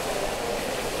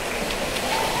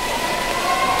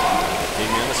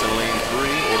 Jimenez in lane 3,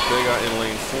 Ortega in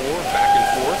lane 4, back and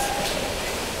forth.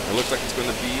 It looks like it's going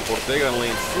to be Ortega in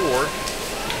lane 4.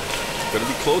 Going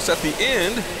to be close at the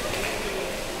end.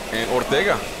 And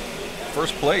Ortega,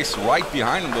 first place, right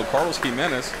behind him, though, Carlos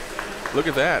Jimenez. Look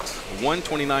at that,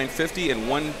 129.50 and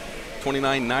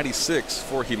 129.96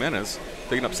 for Jimenez.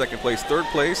 Taking up second place. Third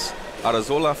place,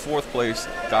 Arazola. Fourth place,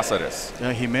 Casares.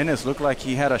 Jimenez looked like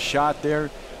he had a shot there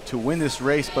to win this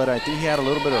race, but I think he had a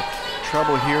little bit of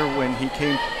trouble here when he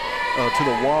came to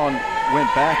the wall and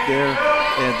went back there,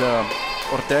 and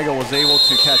Ortega was able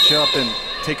to catch up and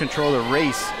take control of the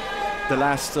race, the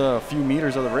last few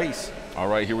meters of the race. All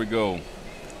right, here we go.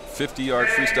 50-yard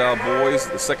freestyle boys,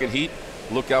 the second heat.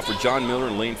 Look out for John Miller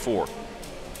in lane 4.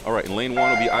 All right, in lane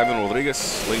 1 will be Ivan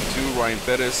Rodriguez. Lane 2, Ryan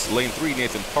Perez. Lane 3,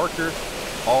 Nathan Parker.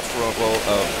 All from,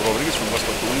 Rodriguez from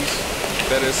Weslaco East.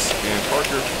 Perez and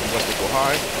Parker from Weslaco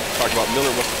High. Talk about Miller,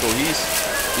 Weslaco East.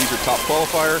 These are top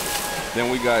qualifier.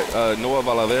 Then we got Noah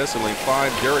Valadez in lane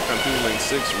 5. Derek Cantu in lane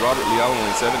 6. Robert Leal in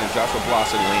lane 7. And Joshua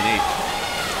Blas in lane 8.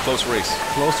 Close race.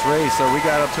 Close race. So we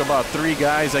got up to about 3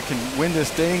 guys that can win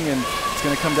this thing, and it's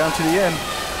going to come down to the end.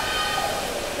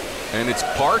 And it's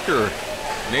Parker,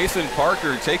 Nathan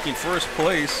Parker, taking first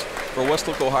place for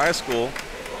Weslaco High School.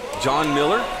 John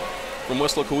Miller from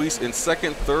Weslaco East in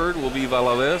second. Third will be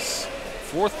Valadez.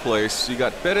 Fourth place, you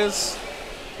got Perez.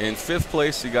 In fifth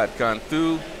place, you got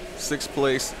Cantu. Sixth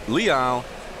place, Leal.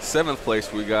 Seventh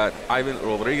place, we got Ivan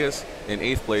Rodriguez. In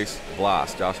eighth place,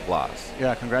 Blas, Josh Blas.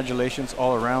 Yeah, congratulations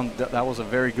all around. That was a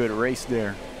very good race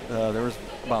there. There was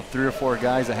about 3 or 4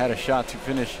 guys that had a shot to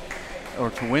finish or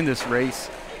to win this race.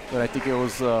 But I think it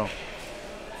was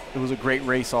a great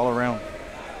race all around.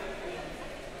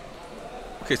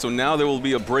 Okay, so now there will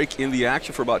be a break in the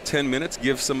action for about 10 minutes.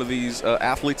 Give some of these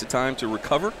athletes a time to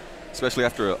recover, especially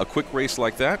after a quick race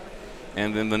like that.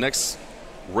 And then the next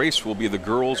race will be the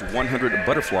girls 100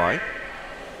 butterfly.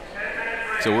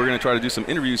 So we're going to try to do some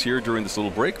interviews here during this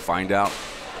little break, find out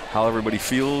how everybody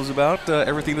feels about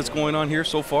everything that's going on here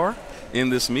so far in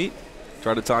this meet.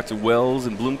 Try to talk to Wells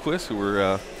and Bloomquist, who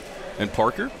were and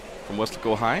Parker from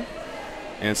Weslaco High,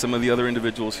 and some of the other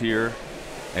individuals here,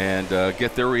 and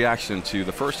get their reaction to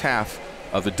the first half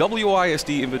of the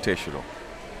WISD Invitational.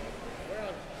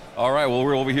 All right, well,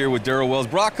 we're over here with Daryl Wells.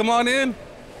 Brock, come on in.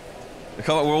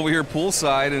 We're over here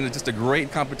poolside, and it's just a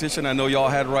great competition I know y'all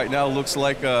had right now. Looks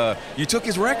like you took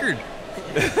his record.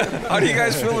 How do you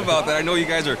guys feel about that? I know you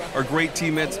guys are great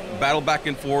teammates, battle back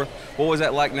and forth. What was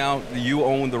that like now that you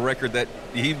own the record that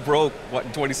he broke, what,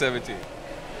 in 2017?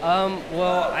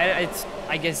 Well, it's,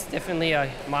 I guess, definitely a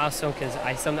milestone because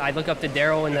I look up to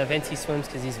Daryl in the events he swims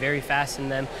because he's very fast in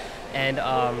them. And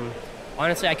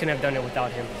honestly, I couldn't have done it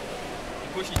without him.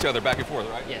 You push each other back and forth,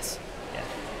 right? Yes.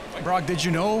 Yeah. Brock, did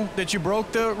you know that you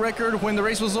broke the record when the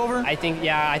race was over? I think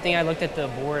I looked at the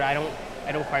board. I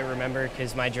don't quite remember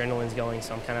because my adrenaline's going,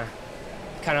 so I'm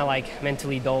kind of like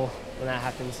mentally dull when that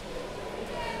happens.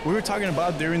 We were talking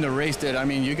about during the race that, I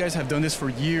mean, you guys have done this for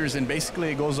years, and basically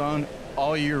it goes on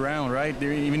all year round, right?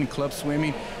 They're even in club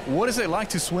swimming. What is it like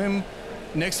to swim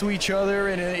next to each other?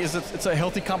 And it's a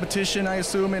healthy competition, I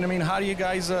assume. And I mean, how do you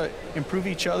guys improve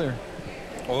each other?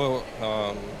 Well,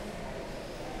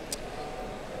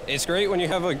 it's great when you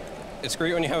have a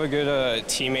good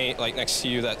teammate like next to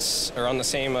you that's around the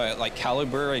same like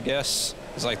caliber, I guess.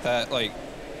 It's like that, like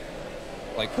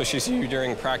pushes you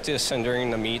during practice and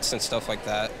during the meets and stuff like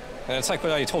that. And it's like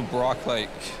what I told Brock, like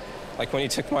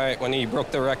when he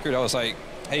broke the record, I was like,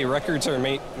 hey, records are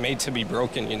made to be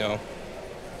broken, you know.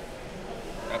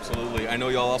 Absolutely. I know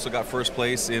y'all also got first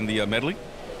place in the medley.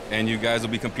 and you guys will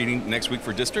be competing next week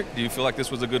for district. Do you feel like this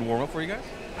was a good warm-up for you guys?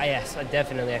 Yes,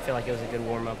 definitely. I feel like it was a good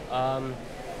warm-up.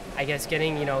 I guess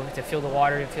getting, to feel the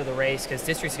water, to feel the race, because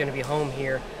district's going to be home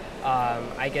here.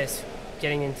 I guess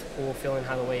getting into the pool, feeling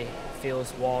how the way it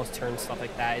feels, walls, turns, stuff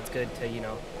like that. It's good to,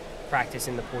 practice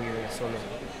in the pool you're going to swim in.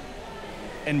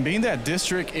 And being that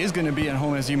district is going to be at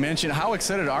home, as you mentioned, how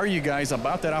excited are you guys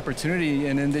about that opportunity,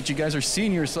 and then that you guys are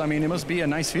seniors? So, I mean, it must be a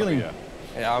nice feeling.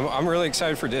 Yeah, I'm really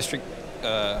excited for district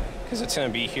because it's going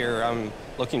to be here. I'm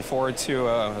looking forward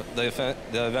to the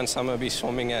events I'm going to be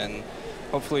swimming in.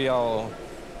 Hopefully I'll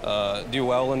do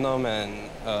well in them and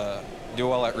do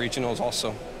well at regionals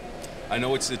also. I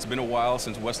know it's been a while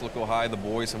since Weslaco High, the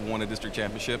boys, have won a district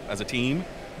championship as a team.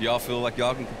 Do y'all feel like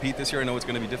y'all can compete this year? I know it's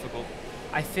going to be difficult.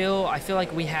 I feel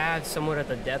like we have somewhat of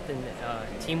the depth in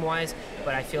team-wise,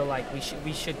 but I feel like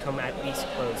we should come at least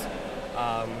close.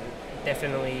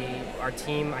 Definitely, our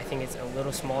team, I think it's a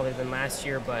little smaller than last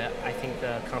year, but I think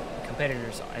the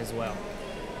competitors as well.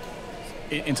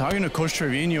 In talking to Coach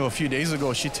Trevino a few days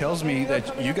ago, she tells me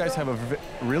that you guys have a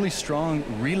really strong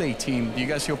relay team. Do you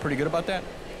guys feel pretty good about that?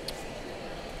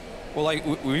 Well,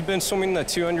 we've been swimming the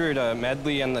 200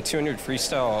 medley and the 200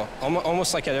 freestyle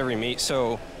almost like at every meet.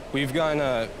 So we've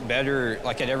gotten better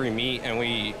like at every meet, and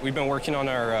we've been working on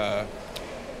our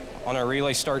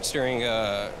relay starts during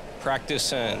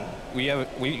practice, and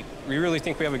we really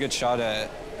think we have a good shot at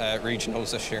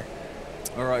regionals this year.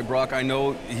 All right, Brock, I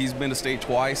know he's been to state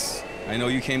twice. I know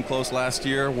you came close last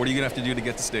year. What are you going to have to do to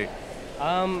get to state?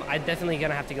 I'm definitely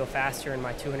going to have to go faster in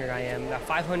my 200 IM. Now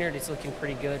 500 is looking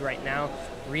pretty good right now.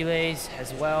 Relays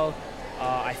as well.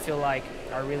 I feel like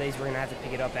our relays, we're going to have to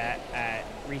pick it up at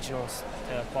regionals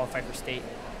to qualify for state.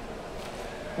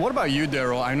 What about you,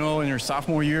 Daryl? I know in your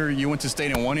sophomore year you went to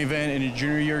state in one event, and in your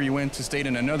junior year you went to state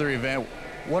in another event.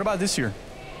 What about this year?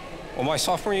 Well, my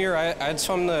sophomore year I had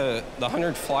swum the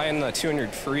 100 fly and the 200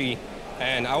 free,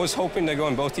 and I was hoping to go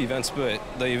in both events, but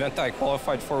the event that I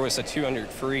qualified for was the 200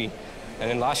 free. And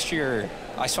then last year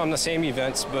I swam the same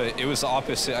events, but it was the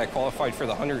opposite. I qualified for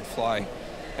the 100 fly.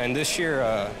 And this year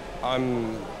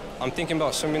I'm thinking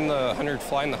about swimming the 100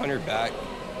 fly and the 100 back,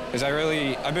 because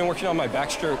I've been working on my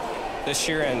backstroke this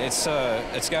year, and it's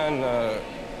gotten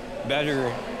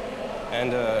better.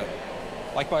 And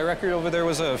like my record over there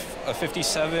was a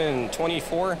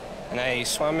 57.24, and I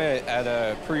swam it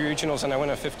at pre-regionals and I went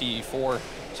a 54.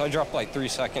 So I dropped like 3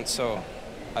 seconds. So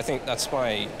I think that's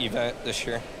my event this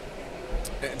year.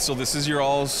 And so this is your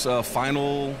all's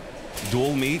final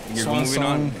dual meet. You're moving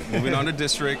on to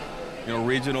district,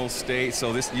 regional, state.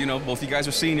 So this, both you guys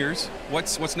are seniors.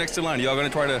 What's next in line? Y'all going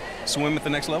to try to swim at the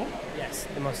next level? Yes,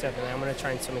 most definitely. I'm going to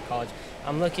try and swim in college.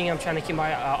 I'm trying to keep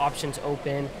my options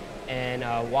open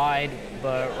and wide,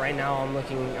 but right now I'm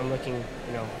looking,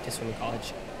 to swim in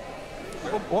college.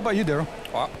 What about you, Daryl?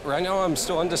 Well, right now I'm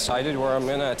still undecided where I'm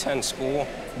going to attend school,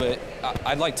 but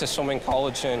I'd like to swim in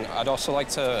college, and I'd also like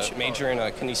to major in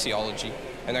kinesiology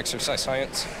and exercise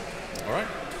science. All right.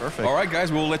 Perfect. All right,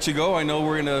 guys, we'll let you go. I know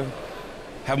we're going to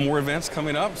have more events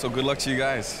coming up, so good luck to you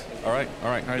guys. All right.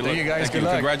 Thank you, guys. Good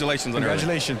luck. Congratulations on everything.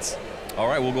 Congratulations. All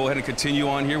right, we'll go ahead and continue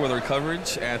on here with our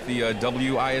coverage at the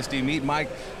WISD meet. Mike,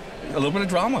 a little bit of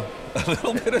drama.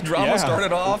 Yeah.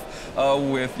 Started off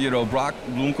with, Brock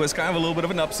Bloomquist, kind of a little bit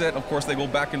of an upset. Of course, they go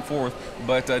back and forth,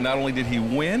 but not only did he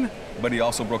win, but he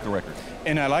also broke the record.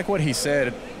 And I like what he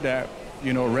said, that,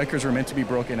 records were meant to be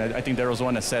broken. I think Daryl's the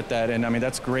one that said that, and I mean,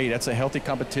 that's great. That's a healthy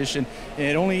competition, and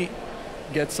it only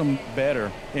gets them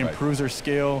better. It improves their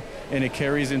skill, and it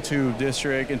carries into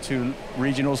district, into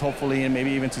regionals, hopefully, and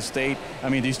maybe even to state. I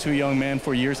mean, these two young men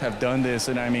for years have done this,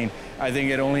 and I mean, I think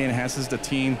it only enhances the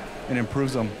team and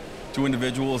improves them. Two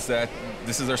individuals that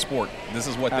this is their sport. This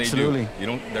is what Absolutely. They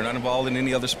do. They're not involved in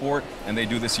any other sport, and they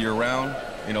do this year round.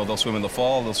 They'll swim in the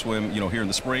fall, they'll swim, here in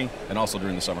the spring, and also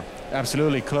during the summer.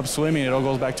 Absolutely. Club swimming, it all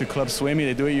goes back to club swimming.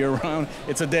 They do it year round.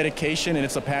 It's a dedication and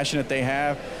it's a passion that they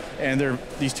have. And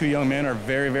these two young men are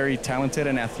very, very talented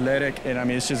and athletic. And I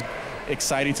mean, it's just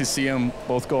exciting to see them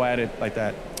both go at it like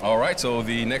that. All right, so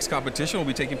the next competition will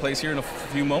be taking place here in a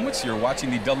few moments. You're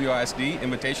watching the WISD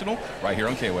Invitational right here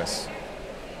on KWS.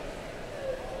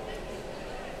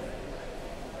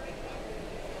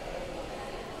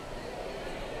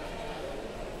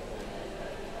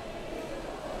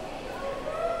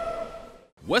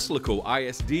 Weslaco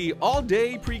ISD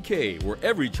All-Day Pre-K, where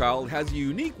every child has a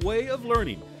unique way of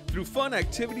learning. Through fun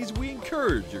activities, we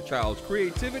encourage your child's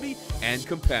creativity and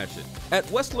compassion. At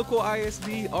Weslaco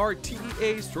ISD, our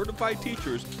TEA certified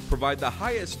teachers provide the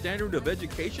highest standard of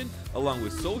education along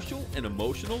with social and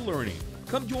emotional learning.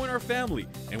 Come join our family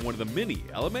and one of the many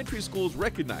elementary schools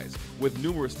recognized with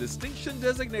numerous distinction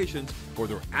designations for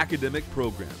their academic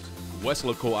programs.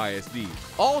 Weslaco ISD,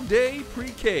 all day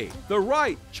pre-K, the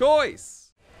right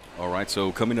choice. All right,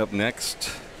 so coming up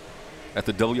next at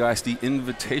the WISD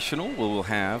Invitational, we'll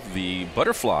have the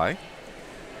butterfly,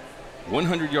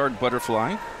 100-yard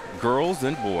butterfly, girls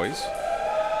and boys.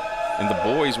 And the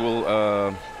boys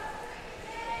will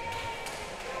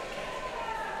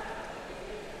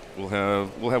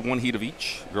we'll have one heat of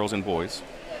each, girls and boys.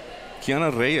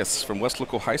 Kiana Reyes from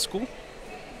Weslaco High School.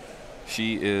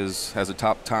 She has a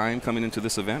top time coming into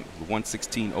this event,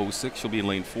 1:16.06. She'll be in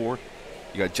lane 4.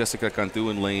 You got Jessica Cantu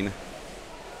in lane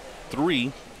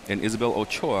 3 and Isabel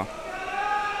Ochoa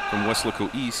from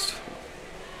Weslaco East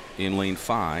in lane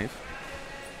 5.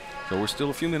 So we're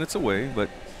still a few minutes away, but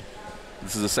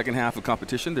this is the second half of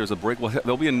competition. There's a break.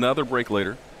 There'll be another break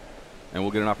later, and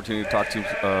we'll get an opportunity to talk to,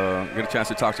 get a chance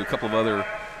to talk to a couple of other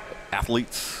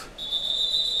athletes.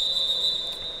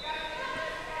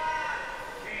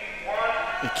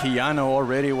 Kiana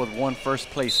already with one first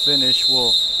place finish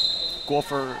will go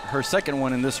for her second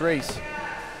one in this race.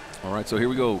 All right, so here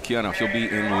we go. Kiana, she'll be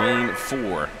in lane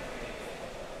 4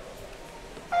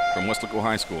 from Weslaco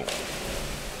High School.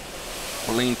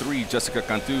 For lane 3, Jessica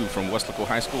Cantu from Weslaco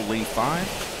High School. Lane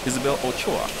 5, Isabel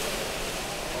Ochoa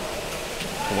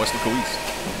from Weslaco East.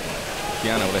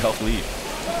 Kiana with a health lead.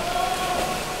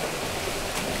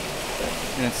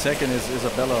 And second is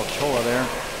Isabella Ochoa there.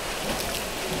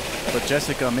 But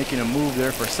Jessica making a move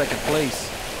there for second place.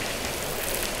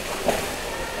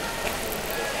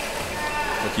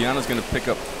 But Kiana's going to pick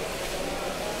up.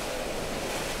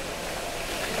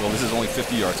 Well, this is only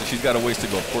 50 yards, so she's got a ways to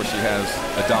go. Of course, she has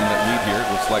a dominant lead here. It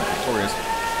looks like victorious.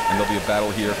 And there'll be a battle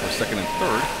here for second and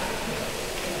third.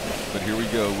 But here we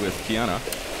go with Kiana.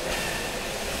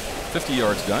 50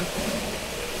 yards done.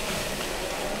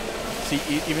 See,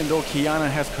 even though Kiana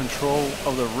has control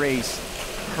of the race,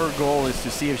 her goal is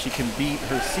to see if she can beat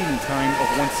her seating time of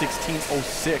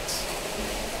 1:16.06.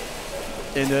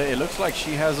 And it looks like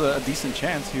she has a decent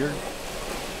chance here.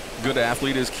 Good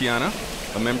athlete is Kiana,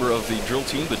 a member of the drill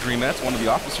team, the Dreamettes, one of the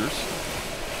officers,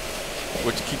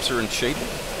 which keeps her in shape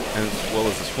as well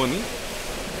as the swimming.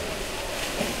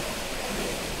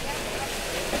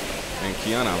 And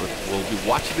Kiana will be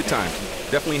watching the time.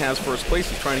 She definitely has first place.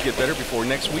 She's trying to get better before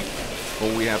next week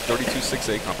when we have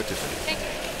 32.6A competition.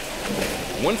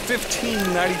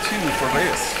 1:15.92 for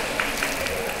Reyes.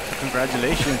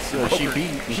 Congratulations.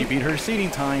 She beat her seating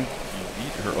time. She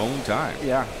beat her own time.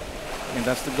 Yeah, and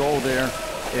that's the goal there.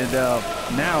 And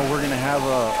now we're going to have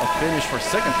a finish for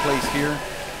second place here.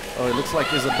 It looks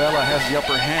like Isabella has the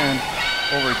upper hand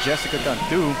over Jessica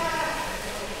Cantu,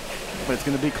 but it's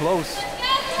going to be close.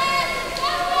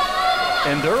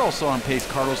 And they're also on pace,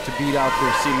 Carlos, to beat out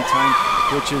their seating time,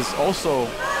 which is also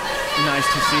nice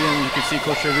to see. And you can see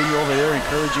Coach Trevino over there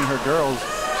encouraging her girls.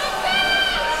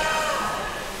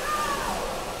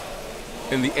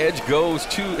 And the edge goes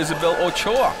to Isabel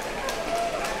Ochoa.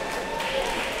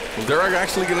 Well, they're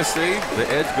actually going to say the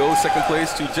edge goes second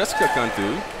place to Jessica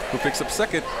Cantu, who picks up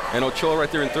second, and Ochoa right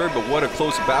there in third. But what a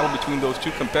close battle between those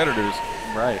two competitors.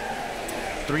 Right.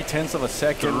 3/10 of a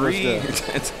second.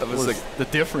 3/10 of a second. The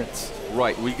difference.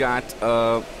 Right. We got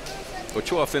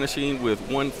Ochoa finishing with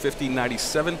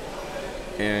 1:50.97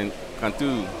 and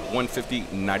Cantu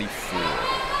 1:50.94.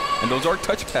 And those are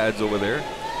touch pads over there.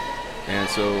 And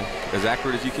so as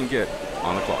accurate as you can get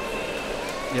on the clock.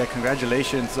 Yeah,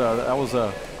 congratulations. That was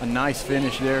a nice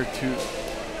finish there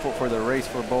for the race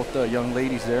for both young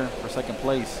ladies there for second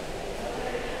place.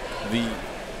 The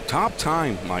top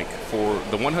time, Mike, for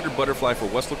the 100 butterfly for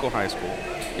Weslaco High School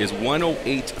is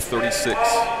 1:08.36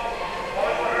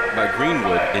 by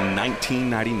Greenwood in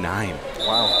 1999.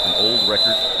 Wow. An old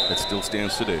record that still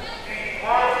stands today.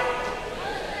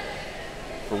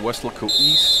 For Weslaco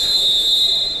East,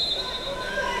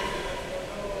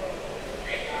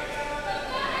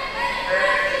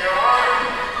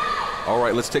 all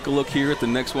right, let's take a look here at the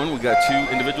next one. We got two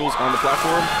individuals on the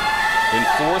platform. In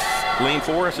lane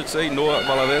 4, I should say, Noah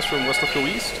Valadez from Weslaco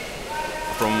East,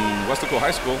 from Weslaco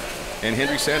High School, and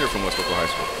Henry Sander from Weslaco High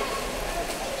School.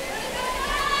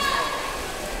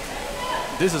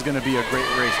 This is going to be a great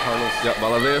race, Carlos. Yeah,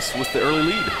 Valadez with the early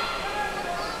lead.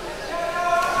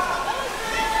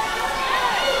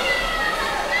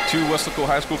 Two Weslaco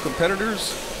High School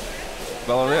competitors.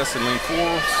 Valadez in lane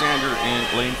 4, Sander in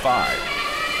lane 5.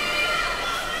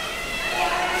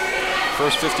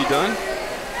 First 50 done.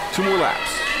 2 more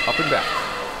laps, up and back.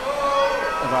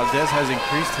 Valdez has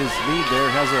increased his lead there.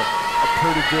 Has a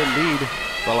pretty good lead.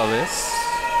 Valadez.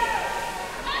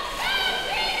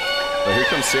 But here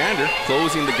comes Sander,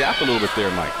 closing the gap a little bit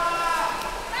there, Mike.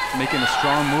 Making a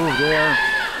strong move there,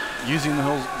 using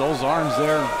those arms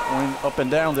there, going up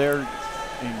and down there.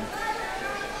 And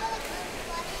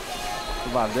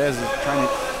Valdez is trying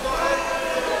to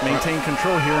maintain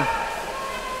control here.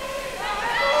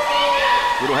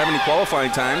 We don't have any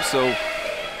qualifying time, so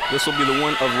this will be the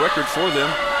one of record for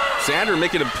them. Sander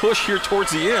making a push here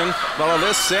towards the end.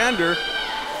 Valdez, Sander.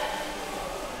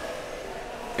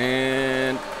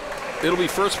 And it'll be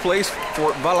first place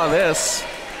for Valadez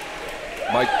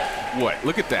by what?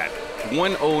 Look at that.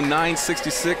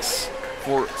 109.66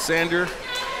 for Sander.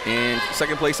 And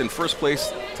second place and first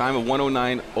place time of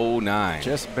 109.09.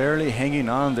 Just barely hanging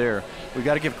on there. We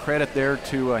got to give credit there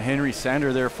to Henry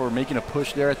Sander there for making a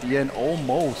push there at the end.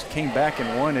 Almost came back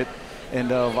and won it. And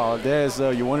Valdez,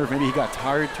 you wonder if maybe he got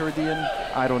tired toward the end.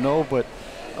 I don't know, but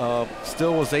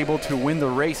still was able to win the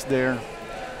race there.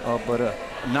 But a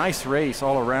nice race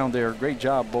all around there. Great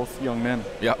job, both young men.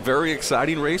 Yeah, very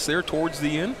exciting race there towards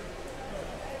the end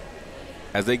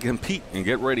as they compete and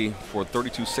get ready for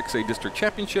 32 6A District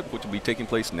Championship, which will be taking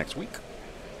place next week.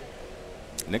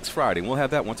 Next Friday. We'll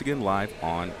have that once again live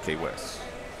on KWES.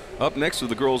 Up next is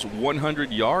the girls'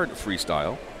 100-yard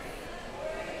freestyle.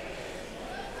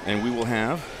 And we will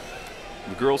have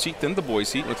the girls' heat, then the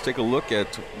boys' heat. Let's take a look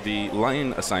at the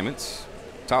line assignments.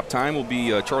 Top time will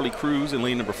be Charlie Cruz in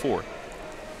lane number 4.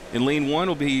 In lane 1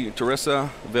 will be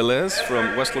Teresa Velez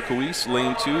from Weslaco East.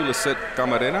 Lane 2, Lisette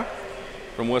Camarena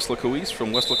from Weslaco East.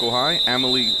 From Weslaco High,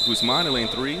 Amelie Guzman in lane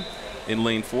 3. In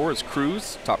lane 4 is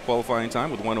Cruz, top qualifying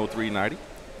time with 1:03.90.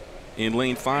 In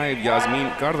lane 5,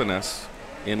 Yasmin Cardenas.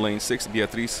 In lane 6,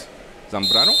 Beatriz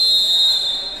Zambrano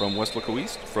from Weslaco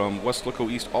East. From Weslaco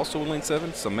East, also in lane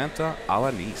 7, Samantha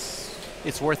Alanis.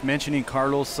 It's worth mentioning,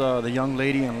 Carlos, the young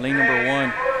lady in lane number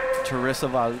 1, Teresa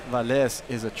Valles,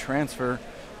 is a transfer.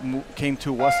 Came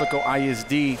to Weslaco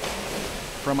ISD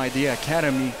from Idea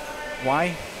Academy.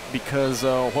 Why? Because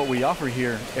what we offer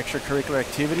here, extracurricular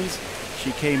activities.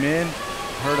 She came in,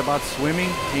 heard about swimming,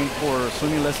 came for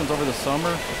swimming lessons over the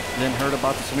summer, then heard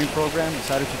about the swimming program,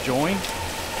 decided to join,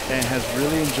 and has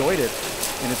really enjoyed it.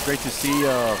 And it's great to see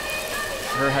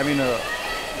her having a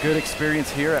good experience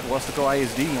here at Weslaco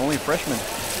ISD, only a freshman.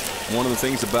 One of the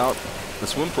things about the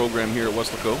swim program here at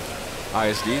Weslaco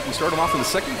ISD, we start them off in the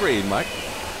 2nd grade, Mike.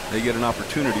 They get an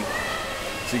opportunity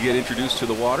to get introduced to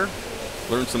the water,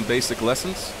 learn some basic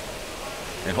lessons,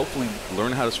 and hopefully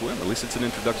learn how to swim. At least it's an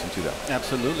introduction to that.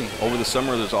 Absolutely. Over the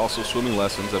summer, there's also swimming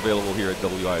lessons available here at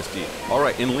WISD. All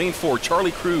right, in lane 4,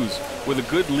 Charlie Cruz with a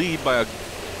good lead by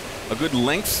a good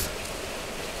length,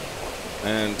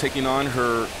 and taking on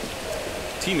her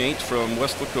teammate from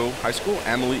Weslaco High School,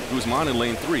 Amelie Guzman, in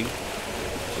lane 3.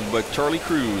 But Charlie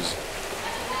Cruz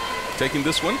taking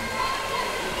this one.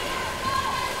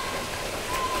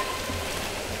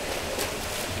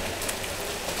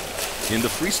 In the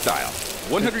freestyle,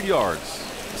 100 yards.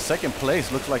 Second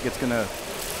place looks like it's going to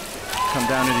come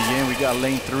down to the end. We got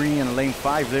lane 3 and lane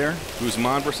 5 there.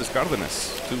 Guzman versus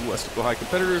Cardenas, 2 Weslaco High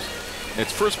competitors.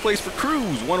 It's first place for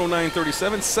Cruz,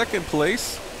 109.37. Second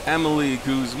place, Amelie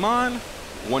Guzman,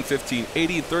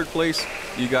 115.80. Third place,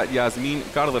 you got Yasmin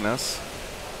Cardenas.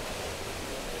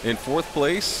 In fourth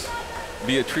place,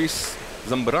 Beatriz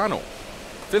Zambrano.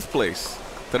 Fifth place,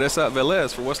 Teresa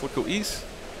Velez for Weslaco East.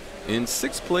 In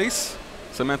sixth place,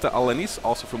 Samantha Alanis,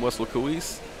 also from Weslaco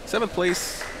East. Seventh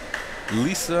place,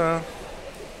 Lisa,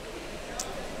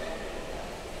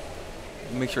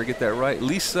 make sure I get that right,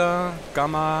 Lisa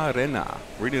Camarena.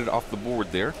 Reading it off the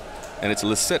board there. And it's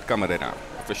Lisette Camarena,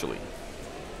 officially.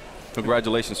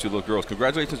 Congratulations to those girls.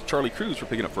 Congratulations to Charlie Cruz for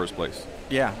picking up first place.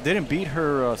 Yeah, didn't beat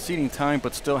her seating time,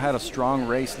 but still had a strong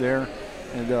race there.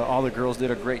 And all the girls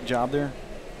did a great job there.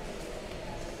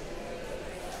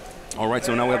 All right,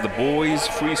 so now we have the boys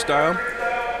freestyle.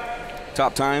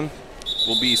 Top time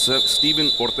will be Steven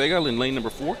Ortega in lane number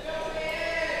 4.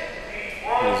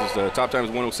 This is the top time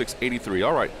is 106.83.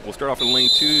 All right, we'll start off in lane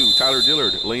 2, Tyler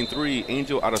Dillard. Lane 3,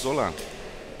 Angel Arazola.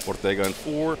 Ortega in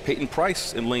 4. Peyton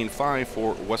Price in lane 5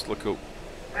 for Weslaco.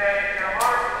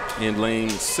 In lane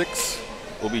 6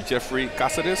 will be Jeffrey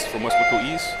Casares from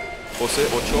Weslaco East. Jose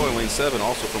Ochoa in lane 7,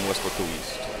 also from Weslaco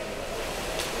East.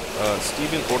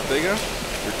 Steven Ortega,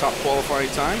 your top qualifying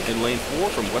time in lane 4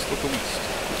 from Weslaco East.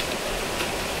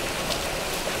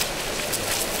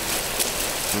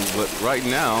 But right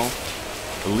now,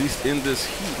 at least in this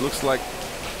heat, looks like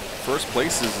first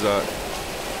place is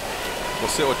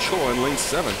Jose Ochoa in lane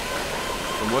 7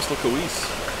 from Weslaco East.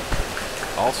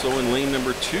 Also in lane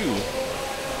number 2,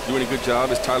 doing a good job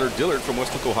is Tyler Dillard from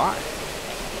Weslaco High.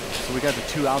 So we got the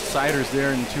 2 outsiders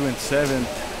there in 2 and 7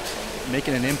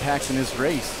 making an impact in this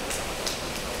race.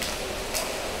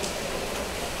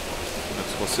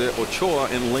 Jose Ochoa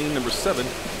in lane number 7.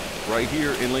 Right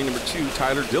here in lane number 2,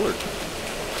 Tyler Dillard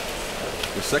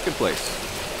with second place.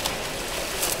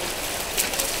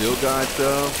 Still got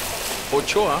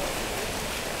Ochoa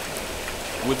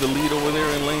with the lead over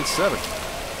there in lane 7.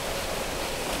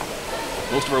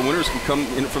 Most of our winners can come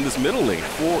in from this middle lane,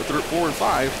 4 and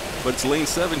 5, but it's lane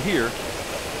 7 here.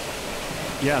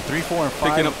 Yeah, 3, 4, and 5.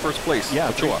 Picking up first place, yeah,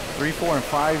 Ochoa. 3, 4, and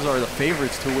 5s are the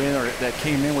favorites to win, or that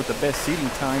came in with the best seating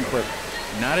time, but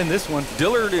not in this one.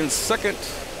 Dillard in second.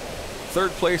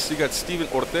 Third place, you got Steven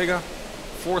Ortega.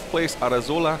 Fourth place,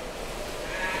 Arazola.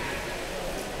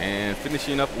 And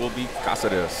finishing up will be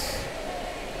Cáceres.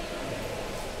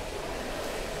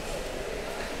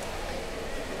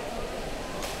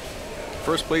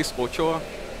 First place, Ochoa.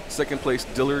 Second place,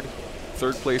 Dillard.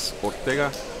 Third place,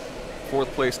 Ortega.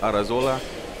 Fourth place, Arazola.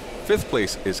 Fifth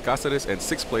place is Cáceres, and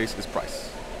sixth place is Price.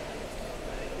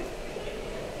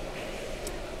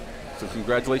 So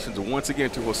congratulations once again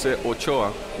to Jose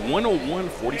Ochoa,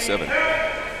 101.47.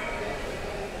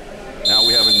 Now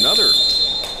we have another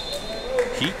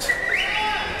heat,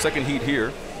 second heat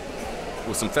here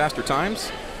with some faster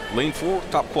times. Lane 4,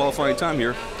 top qualifying time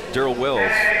here, Darrell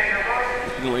Wells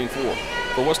in lane 4.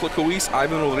 For Weslaco East,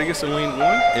 Ivan Rodriguez in lane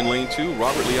 1. In lane 2,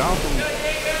 Robert Leal from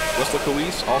Weslaco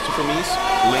East, also from East.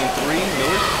 Lane 3,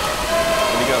 Miller.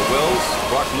 And you got Wells,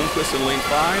 Brock Lundquist in lane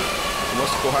 5. From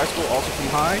Weslaco High School, also from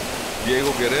High.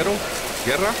 Diego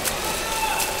Guerra.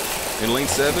 In lane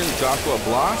 7, Joshua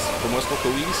Blas from Weslaco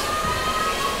East.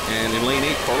 And in lane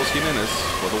 8, Carlos Jimenez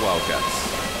for the Wildcats.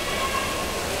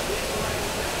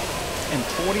 And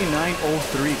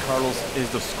 49.03, Carlos, is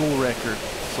the school record.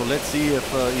 So let's see if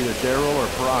either Darrell or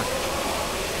Brock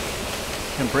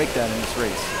can break that in this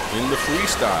race. In the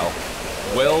freestyle,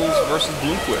 Wells versus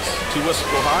Bloomquist. To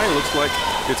Weslaco High, looks like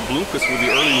it's Bloomquist with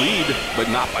the early lead, but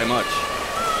not by much.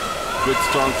 Good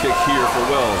strong kick here for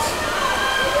Wells.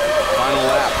 Final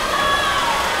lap.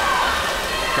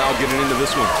 Crowd getting into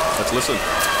this one. Let's listen.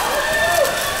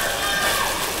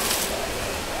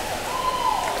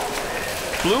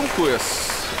 Bloomquist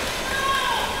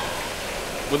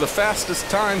with the fastest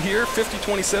time here,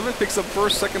 50.27, picks up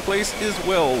first. Second place is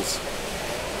Wells.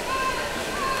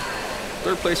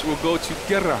 Third place will go to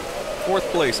Guerra.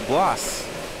 Fourth place, Blas.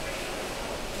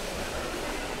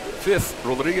 Fifth,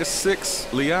 Rodriguez.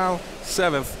 Sixth, Leal.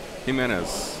 Seventh,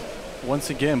 Jimenez. Once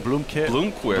again,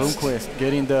 Bloomquist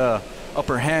getting the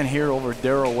upper hand here over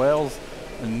Darrell Wells.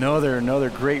 Another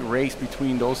great race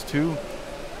between those two.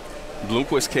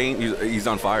 Bloomquist came, he's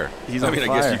on fire. He's on fire. I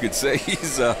guess you could say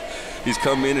he's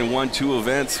come in and won 2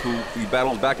 events. He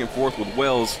battled back and forth with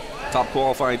Wells. Top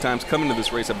qualifying times coming to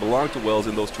this race have belonged to Wells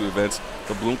in those 2 events.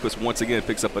 But Bloomquist once again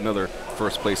picks up another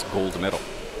first place gold medal.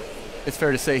 It's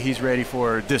fair to say he's ready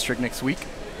for district next week.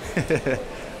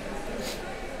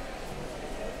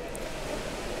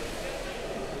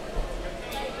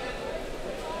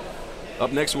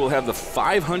 Up next, we'll have the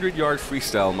 500-yard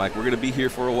freestyle, Mike. We're going to be here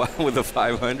for a while with the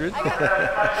 500.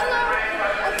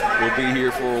 We'll be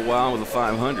here for a while with the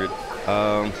 500.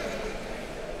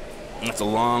 That's a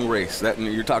long race.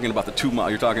 You're talking about the 2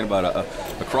 mile. You're talking about a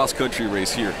cross-country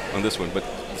race here on this one, but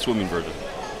the swimming version.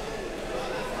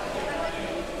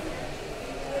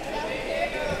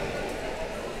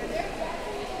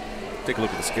 Take a look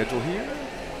at the schedule here.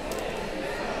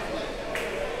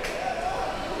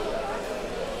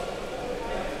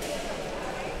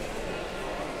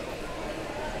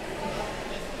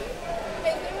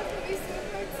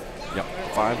 Yep,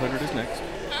 500 is next.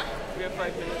 We have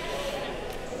 5 minutes.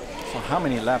 So how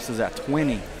many laps is that?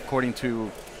 20, according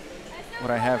to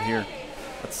what I have here.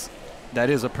 That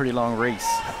is a pretty long race.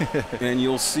 And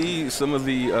you'll see some of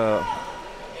the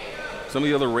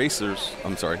other racers,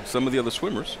 some of the other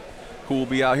swimmers who will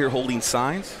be out here holding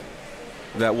signs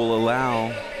that will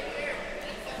allow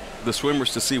the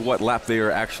swimmers to see what lap they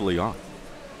are actually on.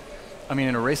 I mean,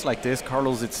 in a race like this,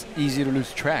 Carlos, it's easy to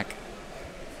lose track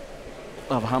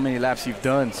of how many laps you've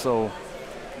done. So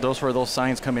those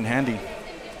signs come in handy.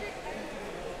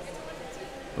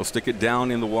 They'll stick it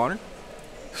down in the water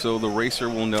so the racer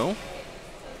will know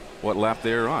what lap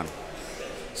they're on.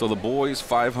 So the boys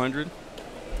 500.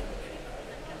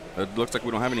 It looks like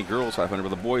we don't have any girls 500, but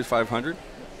the boys 500.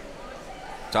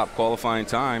 Top qualifying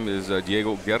time is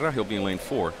Diego Guerra. He'll be in lane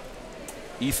 4.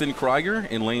 Ethan Krieger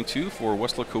in lane 2 for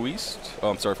Weslaco East.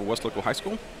 For Weslaco High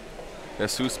School.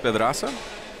 Jesus Pedraza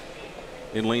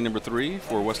in lane number 3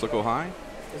 for Weslaco High.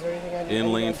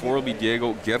 In lane 4 will be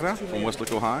Diego Guerra from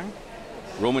Weslaco High.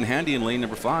 Roman Handy in lane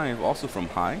number 5, also from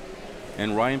High.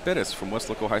 And Ryan Pettis from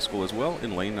Weslaco High School as well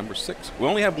in lane number 6. We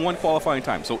only have 1 qualifying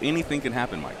time, so anything can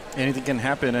happen, Mike. Anything can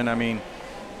happen, and I mean,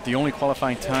 the only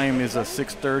qualifying time is a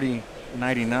 6:30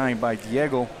 99 by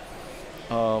Diego.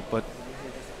 But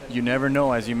you never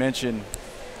know, as you mentioned.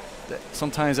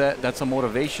 Sometimes that's a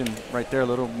motivation right there, a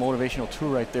little motivational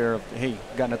tool right there of, hey,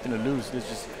 got nothing to lose. Let's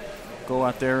just go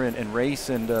out there and race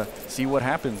and see what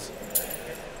happens.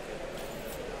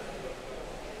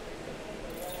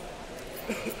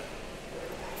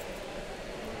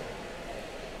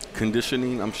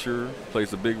 Conditioning, I'm sure,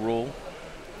 plays a big role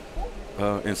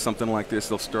in something like this.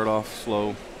 They'll start off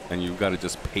slow, and you've got to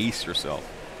just pace yourself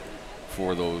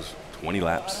for those 20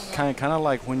 laps. Kind of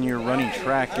like when you're running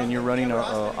track and you're running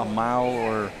a mile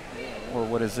or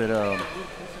what is it?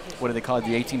 What do they call it?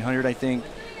 The 1800, I think.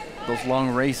 Those long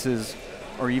races,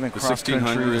 or even cross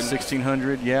country, the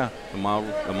 1600. Yeah. The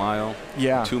mile.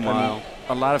 Yeah. 2 mile. I mean,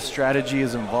 a lot of strategy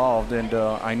is involved, and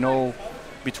I know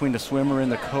between the swimmer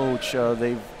and the coach,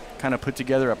 they've kind of put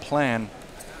together a plan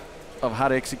of how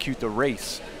to execute the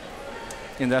race,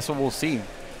 and that's what we'll see.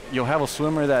 You'll have a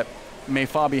swimmer that may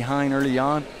fall behind early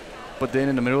on, but then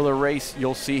in the middle of the race,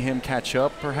 you'll see him catch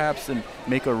up perhaps and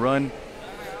make a run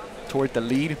toward the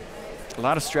lead. A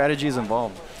lot of strategy is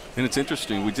involved. And it's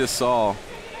interesting. We just saw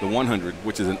the 100,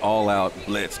 which is an all-out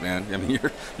blitz, man. I mean,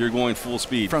 you're going full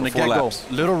speed from the get-go.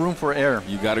 Little room for error.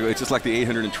 You got to go. It's just like the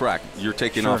 800 in track. You're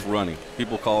taking off running.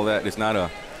 People call that. It's not a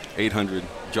 800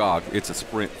 jog. It's a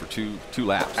sprint for two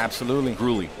laps. Absolutely.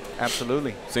 Grueling.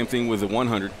 Absolutely. Same thing with the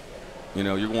 100. You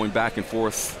know, you're going back and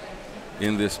forth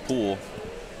in this pool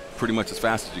pretty much as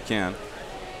fast as you can.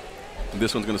 And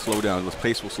this one's going to slow down. The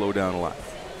pace will slow down a lot.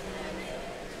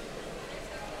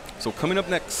 So coming up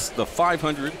next, the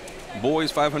 500,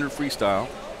 boys 500 freestyle.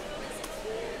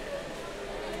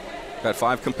 Got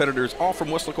 5 competitors, all from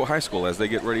Weslaco High School as they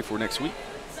get ready for next week.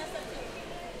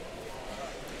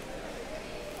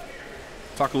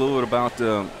 Talk a little bit about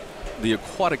the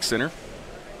Aquatic Center,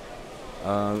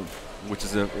 which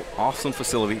is an awesome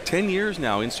facility. 10 years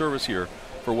now in service here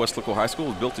for Weslaco High School. It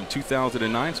was built in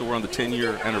 2009, so we're on the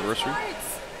 10-year anniversary.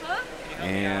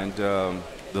 And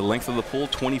the length of the pool,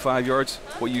 25 yards.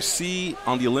 What you see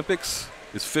on the Olympics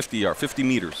is 50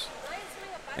 meters.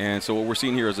 And so what we're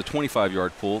seeing here is a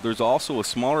 25-yard pool. There's also a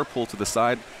smaller pool to the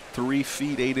side, 3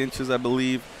 feet 8 inches, I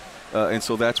believe. And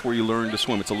so that's where you learn to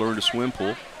swim. It's a learn-to-swim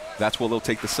pool. That's where they'll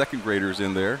take the second graders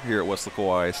in there here at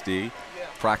Weslaco ISD,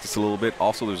 practice a little bit.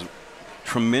 Also, there's a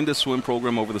tremendous swim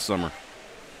program over the summer.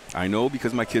 I know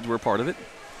because my kids were a part of it.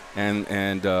 And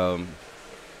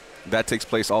that takes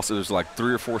place also. There's like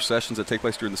 3 or 4 sessions that take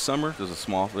place during the summer.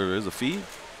 There is a fee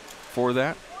for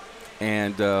that.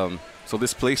 And so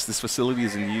this facility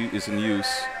is in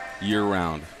use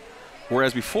year-round.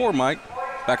 Whereas before, Mike,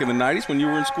 back in the 90s when you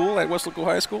were in school at Weslaco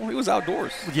High School, it was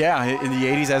outdoors. Yeah, in the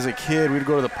 80s as a kid, we'd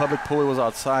go to the public pool. It was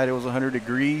outside. It was 100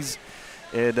 degrees.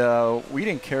 And we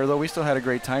didn't care, though. We still had a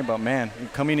great time. But, man,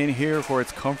 coming in here where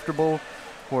it's comfortable,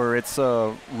 where it's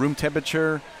room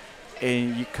temperature,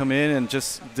 and you come in and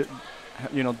just,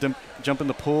 jump in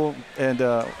the pool and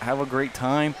have a great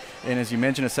time. And as you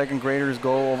mentioned, the second graders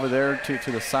go over there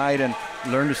to the side and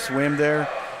learn to swim there.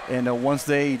 And once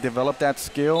they develop that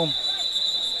skill,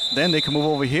 then they can move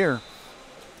over here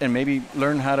and maybe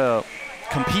learn how to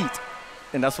compete.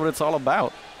 And that's what it's all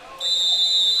about.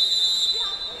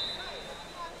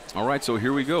 All right, so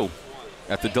here we go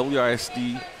at the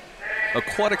WISD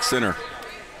Aquatic Center.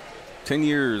 10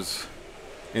 years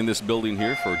in this building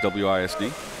here for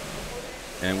WISD.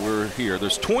 And we're here.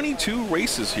 There's 22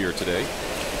 races here today.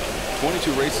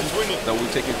 22 races that will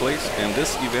be taking place. And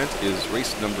this event is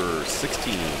race number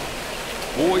 16.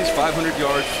 Boys 500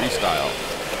 yard freestyle.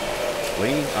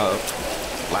 Lane,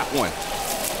 lap 1.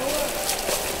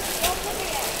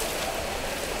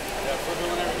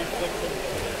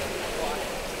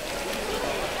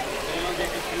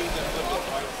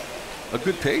 A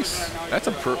good pace. That's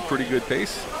a pretty good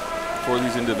pace for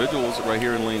these individuals right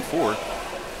here in lane 4.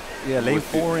 Yeah, lane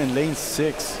 4 and lane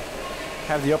 6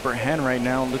 have the upper hand right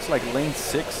now. Looks like lane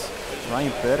 6,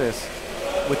 Ryan Perez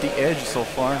with the edge so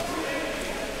far.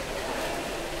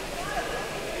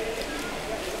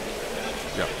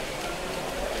 Yep.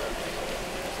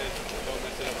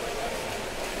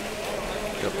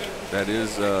 That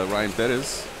is Ryan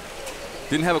Perez.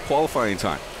 Didn't have a qualifying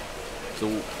time. So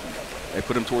they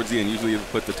put him towards the end. Usually they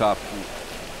put the top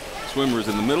swimmers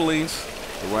in the middle lanes.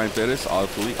 But Ryan Perez,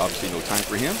 obviously no time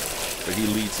for him, but he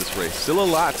leads this race. Still a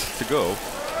lot to go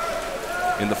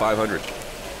in the 500.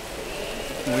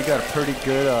 We got a pretty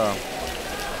good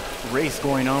race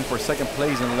going on for second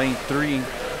place in lane 3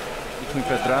 between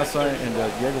Pedraza and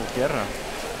Diego Guerra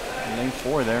in lane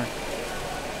 4 there.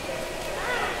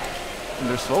 And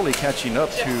they're slowly catching up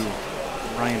to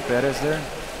Ryan Perez there.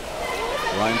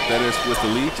 Ryan Perez with the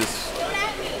lead, just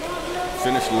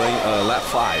finished lap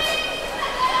 5.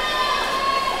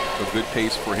 a good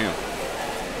pace for him.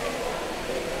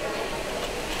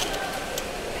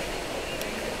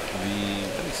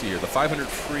 Let me see here, the 500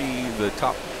 free, the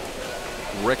top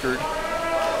record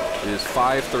is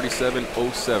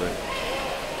 5:37.07,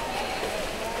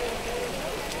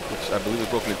 which I believe was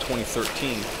broken in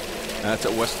 2013. And that's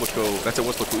at Weslaco. That's at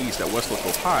Weslaco East. At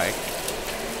Weslaco High,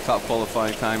 top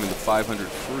qualifying time in the 500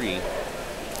 free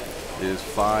is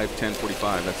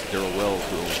 5:10.45. That's Darrell Wells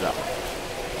who owns that one.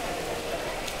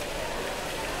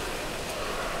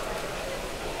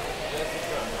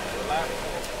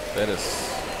 Pettis.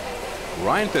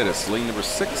 Ryan Pettis, lane number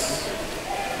 6,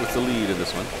 with the lead in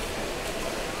this one.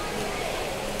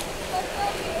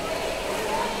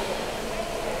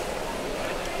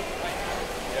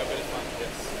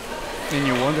 And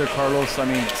you wonder, Carlos, I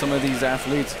mean, some of these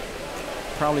athletes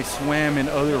probably swam in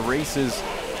other races.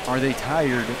 Are they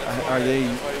tired? Are they,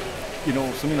 you know,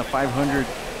 swimming a 500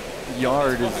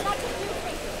 yard is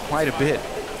quite a bit.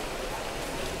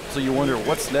 So you wonder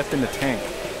what's left in the tank.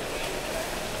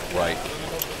 Right.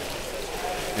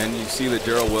 And you see that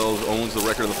Darrell Wells owns the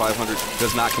record of the 500,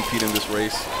 does not compete in this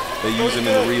race. They use him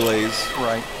in the relays.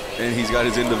 Right. And he's got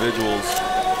his individuals,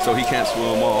 so he can't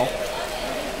swim them all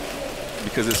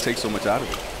because this takes so much out of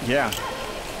it. Yeah.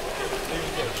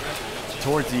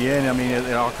 Towards the end, I mean,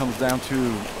 it all comes down to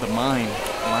the mind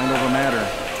over matter.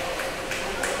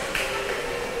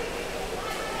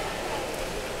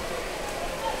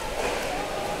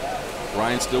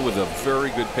 Ryan still with a very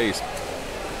good pace.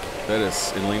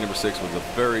 Pettis in lane number 6 with a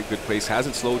very good pace.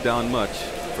 Hasn't slowed down much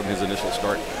from his initial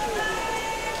start.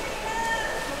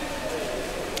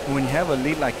 When you have a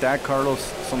lead like that, Carlos,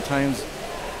 sometimes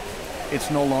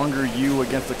it's no longer you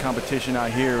against the competition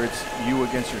out here, it's you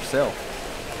against yourself.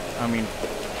 I mean,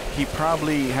 he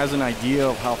probably has an idea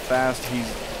of how fast he's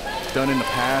done in the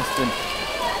past, and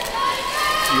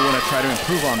you want to try to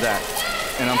improve on that.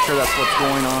 And I'm sure that's what's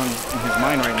going on in his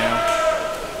mind right now.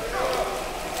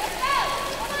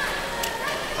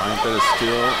 Ryan Pettis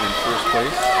still in first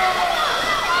place.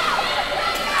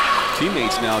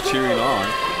 Teammates now cheering on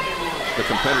the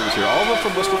competitors here. All of them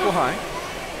from Weslaco High.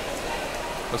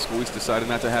 Weslaco East decided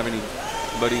not to have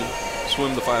anybody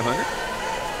swim the 500.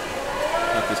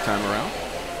 Not this time around.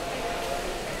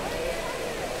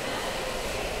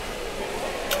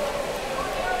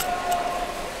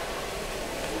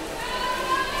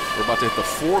 We're about to hit the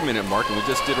 4-minute mark, and we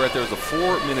just did right there was a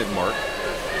 4-minute mark.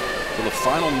 So the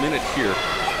final minute here.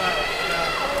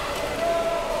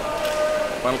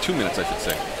 Final 2 minutes, I should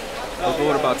say. We'll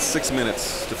go at about 6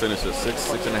 minutes to finish this.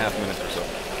 6.5 minutes or so.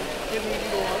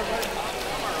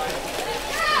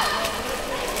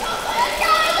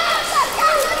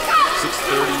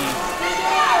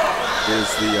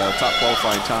 Is the top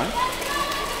qualifying time,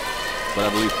 but I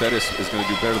believe Pettis is going to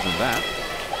do better than that.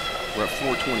 We're at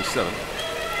 4:27.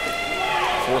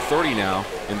 4:30 now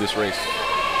in this race.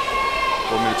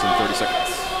 4 minutes and 30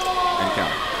 seconds and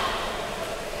counting.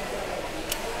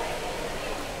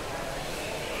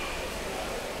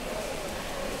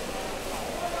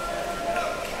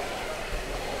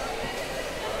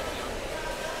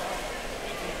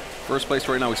 First place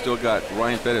right now, we still got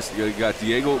Ryan Pettis. We got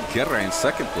Diego Guerra in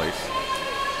second place.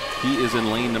 He is in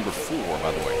lane number 4,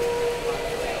 by the way.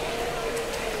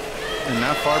 And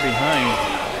not far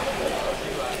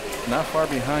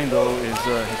behind, though, is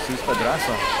Jesus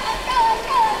Pedraza.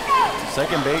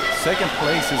 Second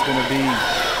place is going to be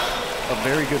a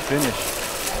very good finish.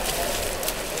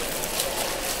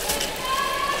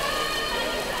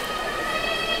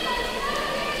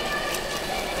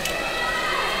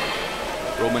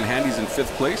 Roman Handy's in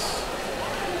 5th place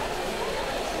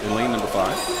in lane number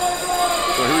 5.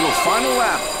 So here we go, final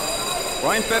lap.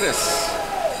 Ryan Pettis,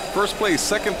 first place.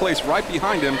 Second place, right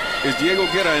behind him, is Diego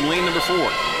Guerra in lane number 4.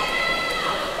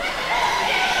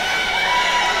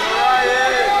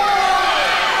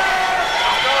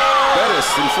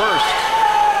 Pettis in first.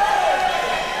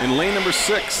 In lane number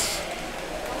 6.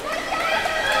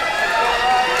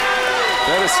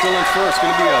 Pettis still in first.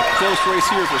 Going to be a close race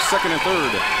here for second and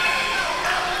third.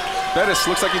 Pettis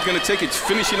looks like he's going to take it,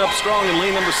 finishing up strong in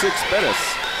lane number 6, Pettis.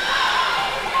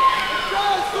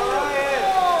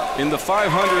 In the 500,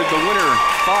 the winner,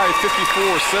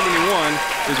 5:54.71,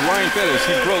 is Ryan Pettis.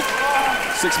 He broke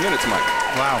 6 minutes, Mike.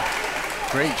 Wow.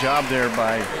 Great job there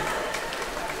by...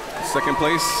 Second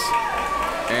place.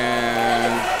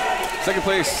 And second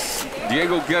place,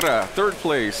 Diego Guerra. Third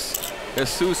place,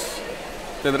 Jesus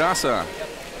Pedraza.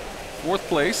 Fourth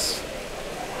place.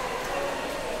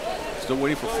 Still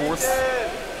waiting for 4th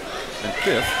and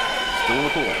 5th. Still in the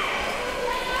pool.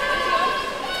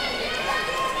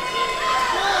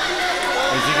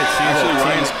 As you can see, actually,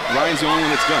 Ryan's the only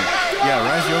one that's done. Yeah,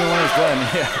 Ryan's the only one that's done.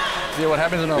 Yeah. See, what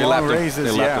happens in a long race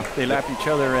is, they lap each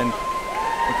other. And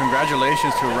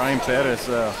congratulations to Ryan Perez.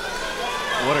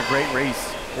 What a great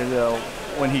race. And,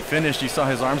 when he finished, you saw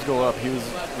his arms go up. He was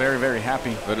very, very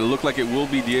happy. But it looked like it will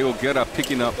be Diego Guerra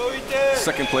picking up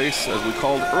second place, as we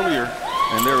called earlier.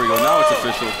 And there we go. Now it's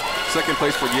official. Second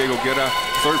place for Diego Guerra.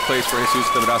 Third place for Jesus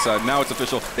Pedraza. Now it's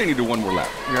official. They need to do one more lap.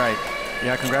 Right.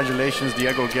 Yeah, congratulations,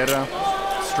 Diego Guerra.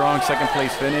 Strong second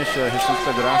place finish. Jesus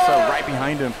Pedraza right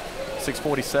behind him.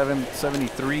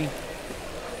 6:47.73.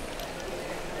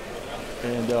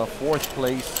 And fourth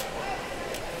place.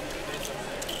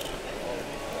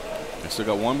 I still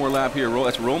got one more lap here.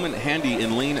 That's Roman Handy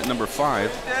in lane at number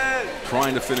 5,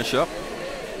 trying to finish up.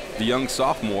 The young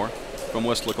sophomore from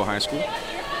Weslaco High School.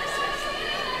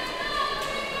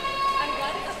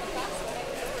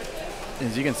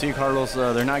 As you can see, Carlos,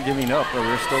 they're not giving up.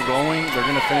 They're still going. They're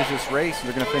going to finish this race.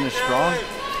 They're going to finish strong.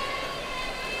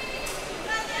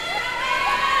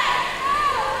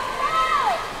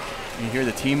 You hear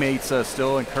the teammates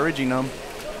still encouraging them.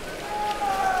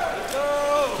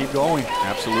 Keep going.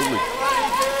 Absolutely.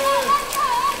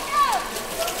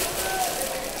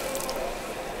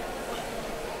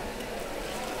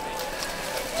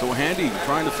 So Handy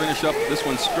trying to finish up this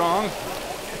one strong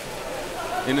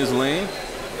in his lane.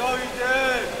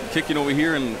 Kicking over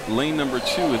here in lane number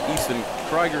 2 with Ethan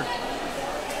Krieger.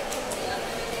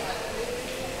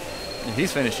 And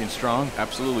he's finishing strong.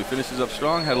 Absolutely, finishes up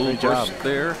strong. Had a little burst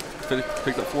there.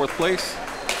 Picked up 4th place.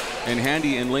 And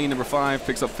Handy in lane number 5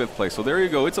 picks up 5th place. So there you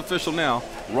go. It's official now.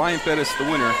 Ryan Perez, the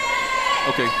winner.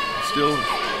 Okay, still,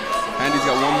 Handy's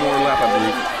got one more lap, I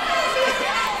believe.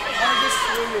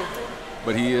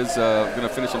 But he is going to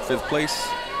finish in 5th place.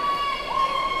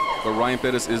 But Ryan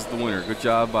Perez is the winner. Good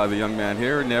job by the young man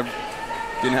here. Didn't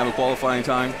have a qualifying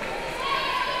time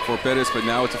for Perez, but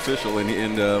now it's official.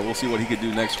 And we'll see what he could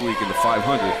do next week in the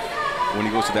 500 when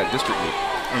he goes to that district meet.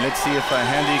 And let's see if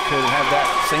Handy could have that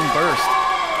same burst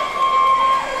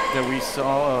that we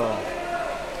saw.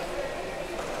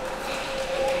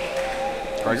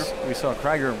 Krieger? We saw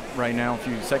Krieger right now a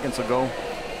few seconds ago.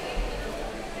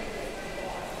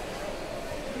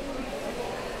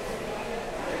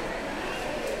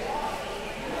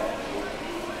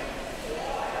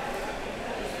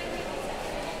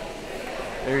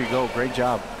 There you go. Great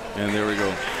job. And there we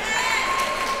go.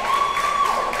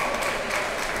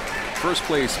 First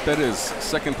place, Perez.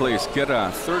 Second place,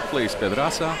 Guerra. Third place,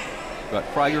 Pedraza. Got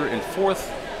Krieger in 4th,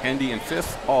 Handy in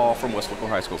 5th, all from Weslaco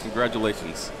High School.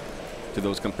 Congratulations to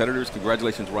those competitors.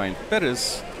 Congratulations, Ryan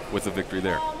Perez, with the victory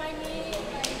there.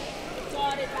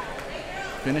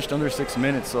 Finished under 6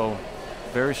 minutes, so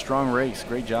very strong race.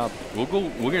 Great job. We're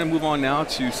going to move on now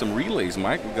to some relays,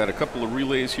 Mike. We've got a couple of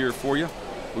relays here for you.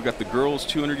 We've got the girls'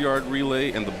 200-yard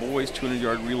relay and the boys'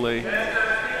 200-yard relay.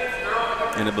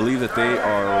 And I believe that they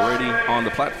are already on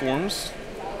the platforms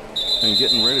and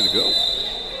getting ready to go.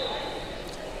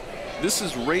 This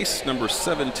is race number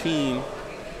 17.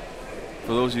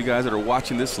 For those of you guys that are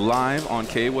watching this live on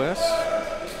KWES,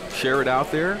 share it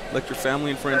out there. Let your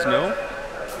family and friends know.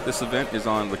 This event is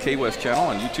on the KWES channel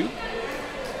on YouTube.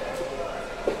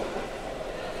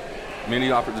 Many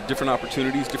different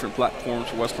opportunities, different platforms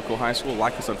for Weslaco High School.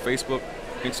 Like us on Facebook,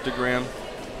 Instagram,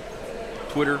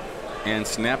 Twitter, and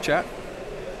Snapchat,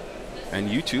 and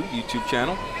YouTube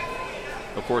channel.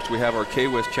 Of course, we have our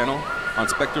KWES channel on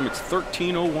Spectrum. It's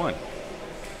 1301.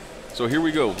 So here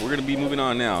we go. We're going to be moving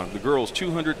on now. The girls'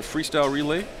 200 freestyle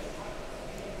relay.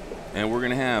 And we're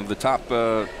going to have the top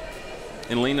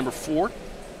in lane number 4.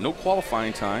 No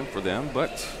qualifying time for them,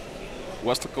 but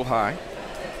Weslaco High.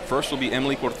 First will be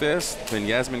Emily Cortez, then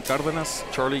Yasmin Cardenas,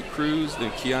 Charlie Cruz,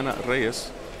 then Kiana Reyes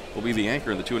will be the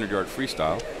anchor in the 200-yard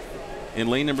freestyle. In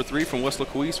lane number 3 from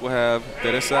Weslaco East, we'll have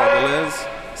Teresa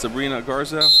Velez, Sabrina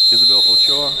Garza, Isabel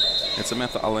Ochoa, and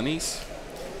Samantha Alanis.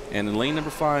 And in lane number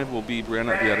 5 will be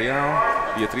Brianna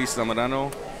Villarreal, Beatriz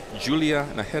Zamorano, Julia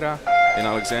Najera, and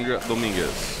Alexandra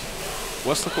Dominguez.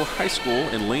 Weslaco High School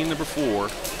in lane number 4.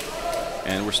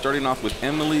 And we're starting off with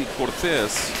Emily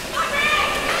Cortez.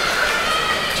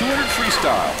 200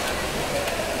 freestyle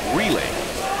relay.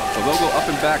 So they'll go up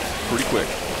and back pretty quick.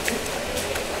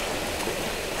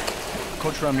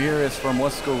 Coach Ramirez from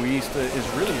Weslaco East is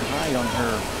really high on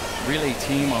her relay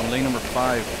team on lane number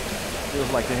 5.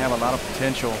 Feels like they have a lot of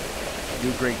potential to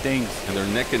do great things. And they're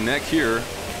neck and neck here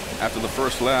after the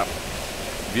first lap.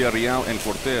 Villarreal and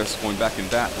Cortez going back and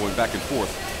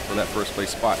forth for that first place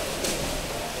spot.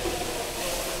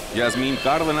 Yasmin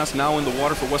Cardenas now in the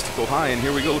water for Weslaco High, and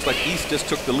here we go. Looks like East just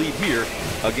took the lead here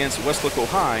against Weslaco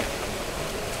High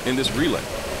in this relay.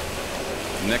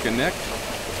 Neck and neck.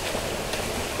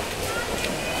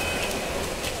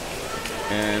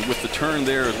 And with the turn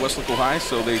there at Weslaco High,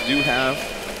 so they do have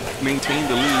maintained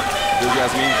the lead. There's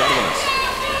Yasmin Cardenas.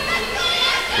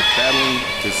 But battling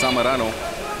is Samarano.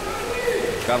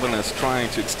 Cardenas trying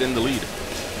to extend the lead.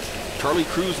 Charlie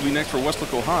Cruz will be next for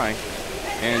Weslaco High,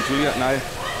 and Julia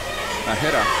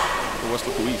Najera for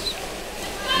Weslaco East.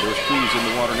 And there's Cruz in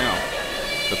the water now.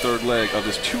 The third leg of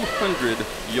this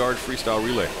 200-yard freestyle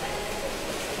relay.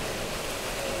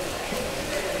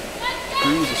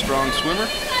 Cruz, a strong swimmer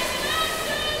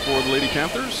for the Lady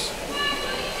Panthers.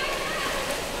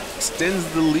 Extends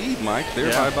the lead, Mike,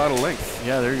 there by about a length.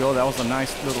 Yeah, there you go. That was a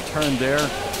nice little turn there.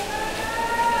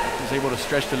 Was able to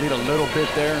stretch the lead a little bit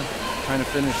there, trying to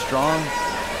finish strong.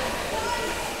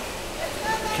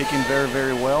 Kicking very,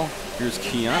 very well. Here's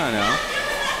Kiana now.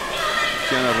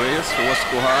 Kiana Reyes for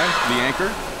Weslaco High, the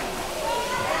anchor.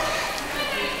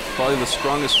 Probably the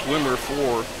strongest swimmer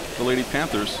for the Lady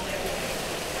Panthers.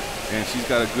 And she's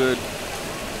got a good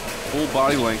full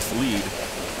body length lead.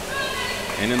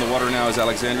 And in the water now is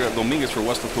Alexandria Dominguez for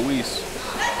Weslaco East,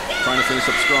 trying to finish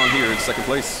up strong here in second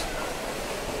place.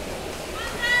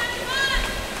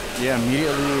 Yeah,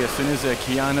 immediately as soon as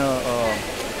Kiana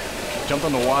jumped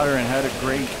on the water and had a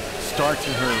great start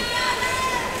to her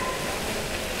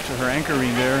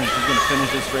anchoring there, and she's going to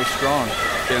finish this race strong.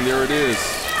 And there it is,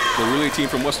 the relay team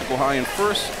from Weslaco High in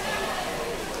first,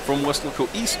 from Weslaco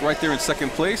East right there in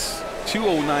second place.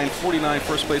 2:09.49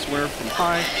 first place winner from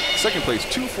High. Second place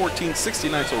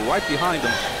 2:14.69. So right behind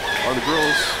them are the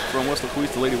girls from Weslaco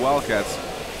East, the Lady Wildcats.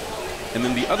 And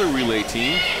then the other relay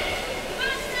team,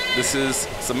 this is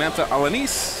Samantha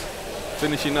Alanis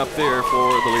finishing up there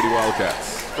for the Lady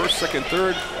Wildcats. First, second,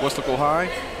 third, Weslaco High,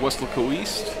 Weslaco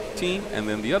East team, and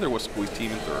then the other Weslaco East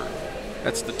team in third.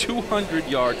 That's the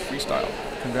 200-yard freestyle.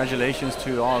 Congratulations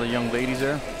to all the young ladies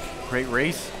there. Great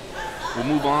race. We'll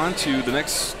move on to the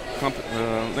next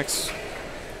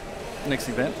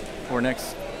event, or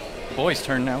next boys'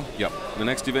 turn now. Yep. The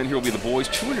next event here will be the boys'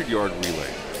 200-yard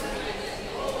relay.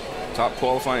 Top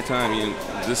qualifying time. I mean,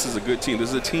 this is a good team. This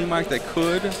is a team, Mike, that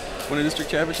could win a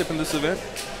district championship in this event.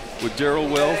 With Daryl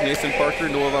Wells, Nathan Parker,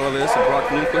 Noah Valadez, and Brock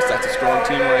Bloomquist. That's a strong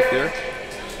team right there.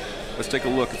 Let's take a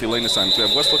look at the lane assignments. We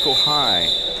have Weslaco High,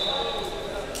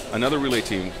 another relay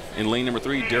team. In lane number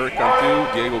 3, Derek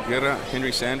Cantu, Diego Guerra,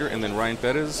 Henry Sander, and then Ryan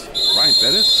Perez. Ryan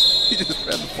Perez? He just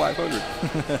ran the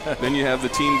 500. Then you have the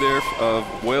team there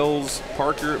of Wells,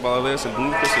 Parker, Valadez, and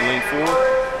Bloomquist in lane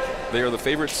 4. They are the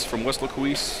favorites from Weslaco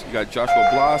East. You got Joshua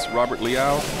Blas, Robert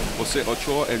Liao, Jose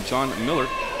Ochoa, and John Miller.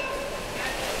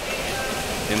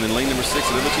 And then lane number 6,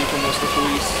 another team from Weslaco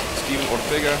East, Steven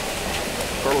Ortega,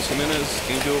 Carlos Jimenez,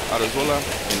 Angel Arazola,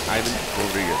 and Ivan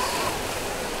Rodriguez.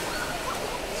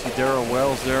 See Daryl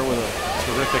Wells there with a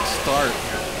terrific start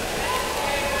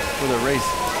for the race.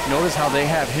 Notice how they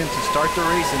have him to start the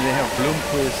race, and they have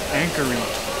Bloomquist anchoring.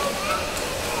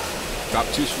 Top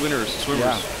 2 swimmers,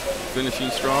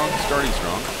 finishing strong, starting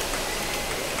strong.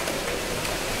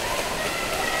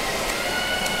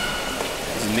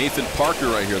 This is Nathan Parker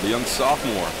right here, the young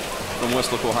sophomore from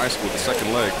Weslaco High School, the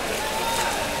second leg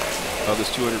of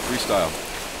this 200 freestyle.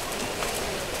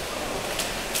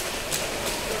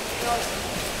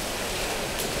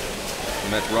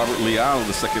 And that's Robert Liao,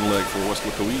 the second leg for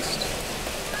Weslaco East.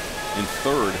 In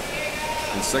third,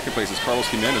 in second place is Carlos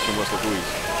Jimenez from Weslaco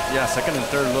East. Yeah, second and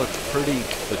third look pretty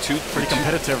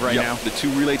competitive right now. The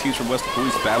 2 relay teams from Weslaco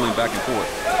East battling back and forth.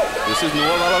 This is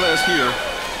Noah Valadez here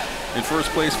in first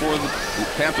place for the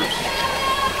Panthers.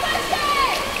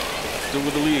 Still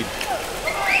with the lead.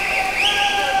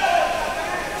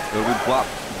 It'll be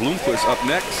Bloomquist up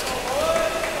next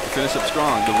to finish up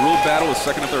strong. The real battle is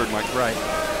second and third, Mike. Right.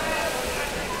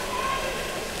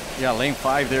 Yeah, lane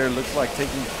 5 there looks like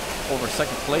taking over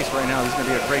second place right now. This is going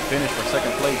to be a great finish for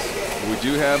second place. We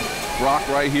do have Brock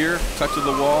right here, touch of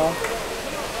the wall.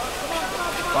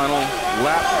 Final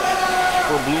lap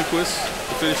for Bloomquist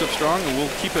to finish up strong, and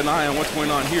we'll keep an eye on what's going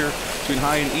on here between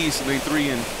High and East, lane 3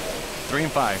 and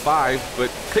 5. But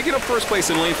picking up first place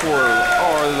in lane 4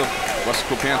 are the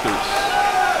Weslaco Panthers.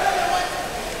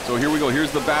 So here we go.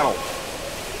 Here's the battle.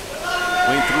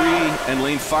 Lane 3 and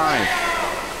lane 5.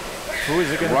 Who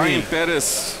is it going to be? Ryan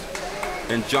Bettis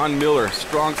and John Miller.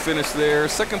 Strong finish there.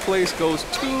 Second place goes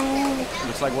to...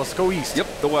 Looks like Weslaco East. Yep,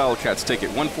 the Wildcats take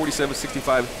it.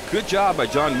 147.65. Good job by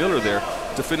John Miller there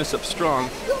to finish up strong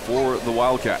for the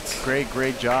Wildcats.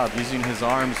 Great job using his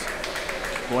arms,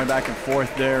 going back and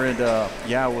forth there, and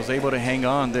was able to hang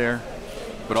on there.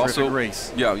 But also,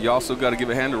 race. Yeah, you also got to give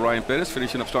a hand to Ryan Bettis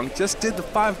finishing up strong. Just did the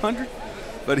 500,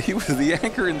 but he was the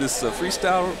anchor in this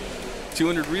freestyle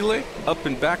 200 relay. Up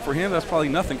and back for him. That's probably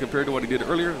nothing compared to what he did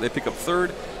earlier. They pick up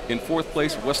third. In fourth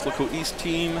place, Weslaco East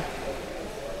team.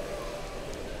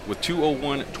 with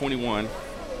 2:01.21,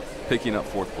 picking up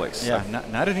 4th place. Yeah,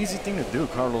 not an easy thing to do,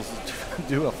 Carlos, to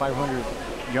do a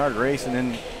 500-yard race and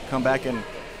then come back and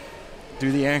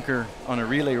do the anchor on a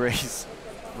relay race.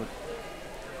 But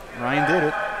Ryan did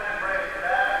it.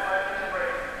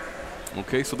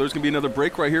 Okay, so there's going to be another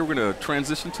break right here. We're going to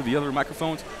transition to the other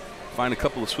microphones, find a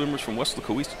couple of swimmers from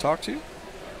Weslaco East to talk to.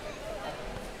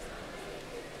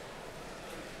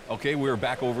 Okay, we're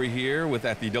back over here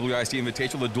at the WISD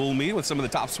Invitational, the dual meet with some of the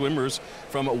top swimmers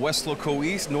from Weslaco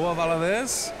East. Noah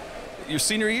Valadez, your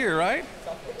senior year, right?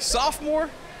 Sophomore?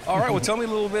 All right, well, tell me a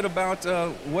little bit about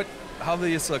how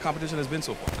this competition has been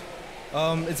so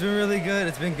far. It's been really good.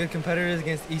 It's been good competitors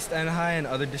against East and High and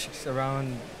other districts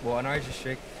around, well, in our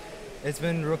district. It's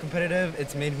been real competitive.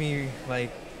 It's made me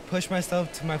push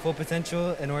myself to my full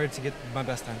potential in order to get my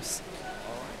best times.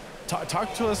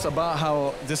 Talk to us about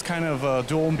how this kind of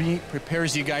dual meet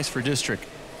prepares you guys for district.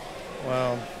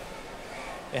 Well,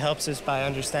 it helps us by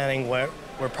understanding what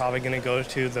we're probably going to go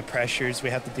to, the pressures we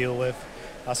have to deal with,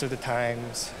 also the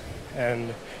times,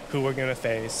 and who we're going to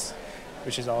face,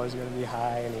 which is always going to be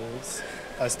High and East,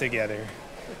 us together,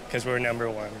 because we're number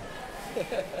 1.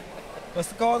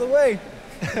 Let's go all the way.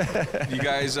 You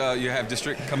guys, you have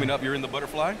district coming up. You're in the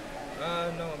butterfly? No,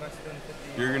 I'm actually doing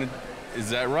 50. You're gonna. Is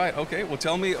that right? Okay. Well,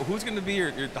 tell me, who's going to be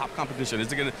your top competition?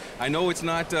 Is it going to? I know it's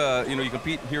not. You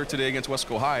compete here today against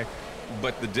Weslaco High,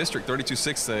 but the district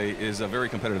 32-6A is a very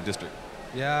competitive district.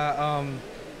 Yeah.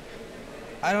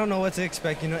 I don't know what to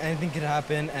expect. Anything could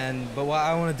happen. But what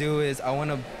I want to do is I want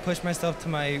to push myself to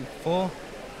my full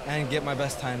and get my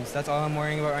best times. That's all I'm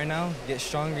worrying about right now. Get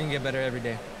stronger and get better every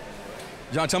day.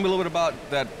 John, tell me a little bit about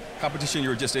that competition you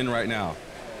were just in right now.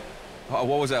 What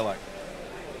was that like?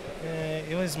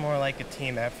 It was more like a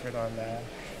team effort on that.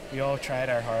 We all tried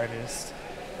our hardest.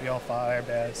 We all fought our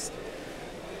best.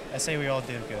 I say we all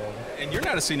did good. And you're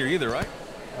not a senior either, right?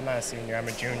 I'm not a senior, I'm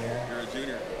a junior. You're a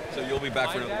junior, so you'll be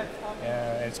back for another.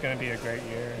 Yeah, it's going to be a great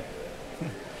year.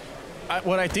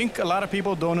 What I think a lot of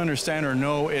people don't understand or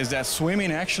know is that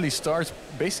swimming actually starts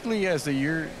basically as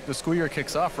the school year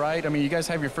kicks off, right? I mean, you guys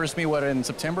have your first meet, in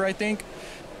September, I think?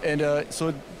 And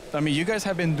so, I mean, you guys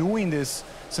have been doing this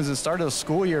since the start of the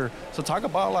school year. So talk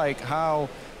about how,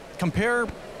 compare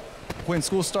when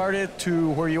school started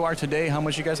to where you are today, how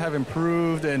much you guys have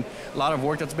improved and a lot of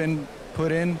work that's been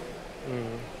put in.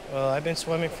 Well, I've been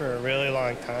swimming for a really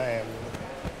long time.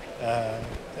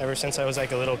 Ever since I was a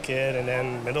little kid, and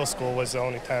then middle school was the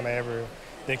only time I ever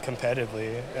did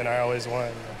competitively, and I always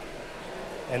won.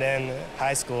 And then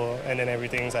high school, and then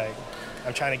everything's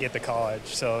I'm trying to get to college,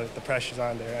 so the pressure's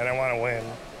on there, and I want to win.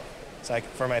 It's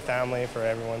for my family, for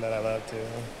everyone that I love too.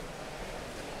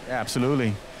 Yeah,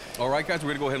 absolutely. All right, guys, we're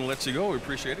going to go ahead and let you go. We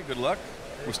appreciate it. Good luck.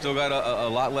 We've still got a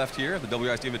lot left here at the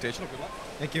WISD Invitational. Good luck.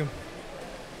 Thank you.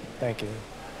 Thank you.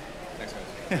 Thanks,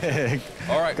 guys.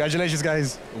 All right. Congratulations,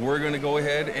 guys. We're going to go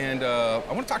ahead and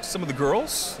I want to talk to some of the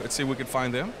girls. Let's see if we can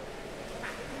find them.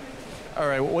 All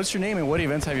right, what's your name and what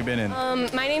events have you been in?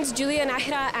 My name's Julia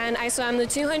Nahira, and I swam the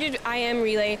 200 IM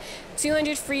relay,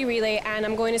 200 free relay, and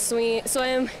I'm going to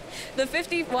swim the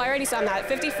 50, well, I already swam that,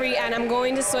 50 free, and I'm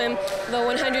going to swim the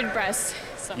 100 breast.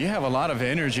 So. You have a lot of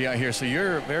energy out here, so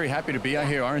you're very happy to be out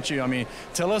here, aren't you? I mean,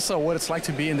 tell us what it's like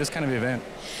to be in this kind of event.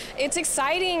 It's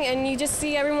exciting, and you just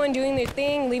see everyone doing their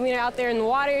thing, leaving it out there in the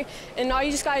water, and all you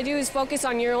just got to do is focus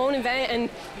on your own event and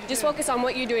just focus on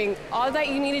what you're doing. All that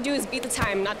you need to do is beat the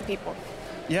time, not the people.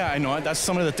 Yeah, I know. That's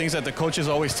some of the things that the coaches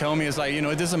always tell me is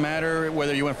it doesn't matter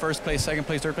whether you win first place, second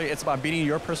place, third place. It's about beating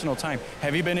your personal time.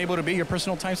 Have you been able to beat your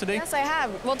personal times today? Yes, I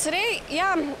have. Well, today,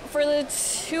 yeah, for the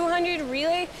 200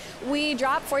 relay, we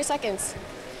dropped 4 seconds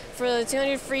for the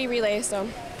 200 free relay, so.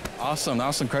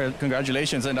 Awesome.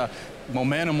 Congratulations. And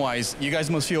momentum-wise, you guys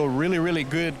must feel really, really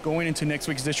good going into next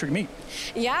week's district meet.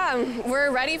 Yeah,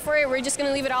 we're ready for it. We're just going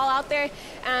to leave it all out there,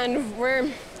 and we're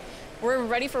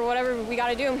ready for whatever we got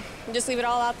to do. Just leave it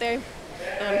all out there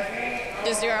and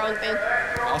just do our own thing.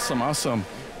 Awesome.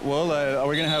 Well,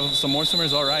 we're going to have some more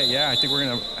swimmers. All right, yeah, I think we're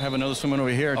going to have another swimmer over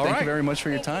here. Thank you very much for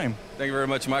your time. Thank you very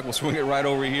much, Mike. We'll swing it right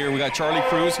over here. We got Charlie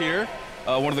Cruz here,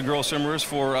 one of the girl swimmers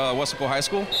for Weslaco High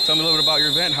School. Tell me a little bit about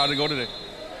your event. How did it go today?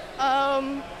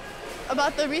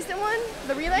 About the recent one,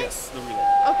 the relay? Yes, the relay.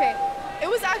 Okay. It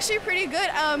was actually pretty good.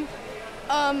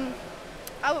 We're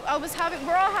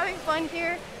all having fun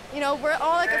here. We're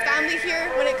all like a family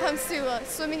here when it comes to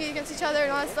swimming against each other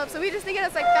and all that stuff. So we just think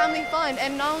it's like family fun.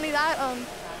 And not only that,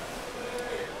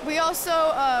 we also,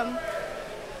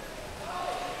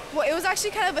 well, it was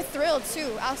actually kind of a thrill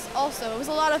too, also. It was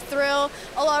a lot of thrill,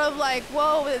 a lot of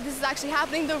whoa, this is actually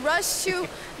happening. The rush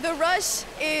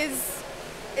is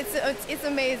It's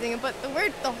amazing, but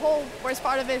the whole worst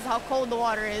part of it is how cold the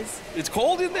water is. It's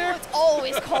cold in there? Oh, it's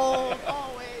always cold,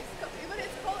 always. When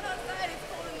it's cold outside,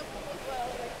 it's cold in the pool as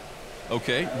well.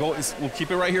 Okay, we'll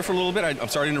keep it right here for a little bit. I'm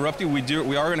sorry to interrupt you.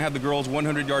 We are going to have the girls'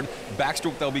 100-yard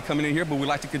backstroke that'll be coming in here, but we'd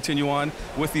like to continue on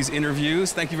with these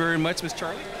interviews. Thank you very much, Miss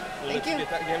Charlie. Thank you. Do you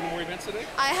have any more events today?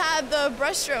 I had the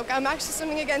breaststroke. I'm actually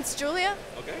swimming against Julia.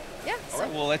 Okay. Yeah. All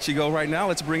right, we'll let you go right now.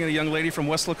 Let's bring in a young lady from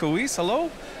Weslaco East. Hello.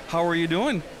 How are you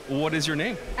doing? What is your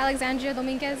name? Alexandria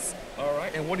Dominguez. All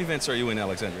right. And what events are you in,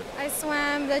 Alexandria? I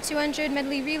swam the 200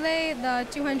 medley relay, the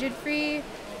 200 free,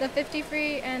 the 50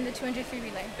 free, and the 200 free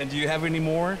relay. And do you have any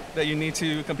more that you need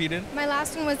to compete in? My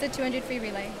last one was the 200 free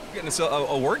relay. You're getting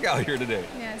a workout here today.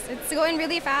 Yes, it's going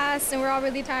really fast, and we're all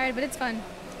really tired, but it's fun.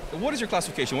 What is your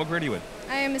classification? What grade are you in?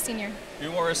 I am a senior.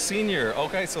 You are a senior.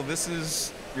 Okay, so this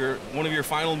is one of your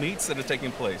final meets that are taking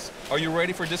place. Are you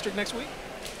ready for district next week?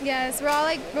 Yes, we're all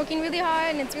like working really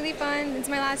hard, and it's really fun. It's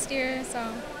my last year,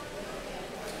 so.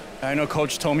 I know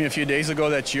Coach told me a few days ago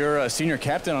that you're a senior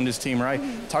captain on this team, right?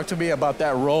 Mm-hmm. Talk to me about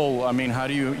that role. I mean, how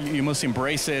do you must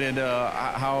embrace it, and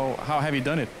how have you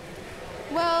done it?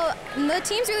 Well, the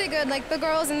team's really good. Like the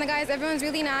girls and the guys, everyone's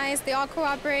really nice. They all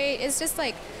cooperate. It's just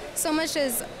like so much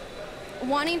as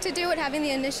wanting to do it, having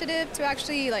the initiative to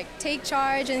actually like take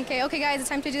charge and okay guys, it's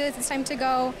time to do this, it's time to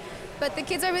go. But the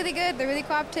kids are really good, they're really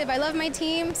cooperative. I love my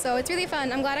team, so it's really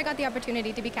fun. I'm glad I got the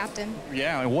opportunity to be captain.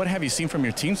 Yeah, and what have you seen from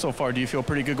your team so far? Do you feel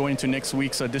pretty good going into next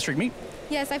week's district meet?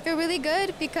 Yes, I feel really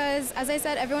good because, as I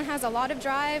said, everyone has a lot of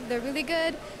drive, they're really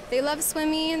good, they love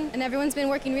swimming, and everyone's been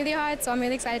working really hard, so I'm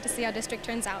really excited to see how district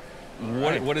turns out.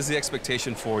 What is the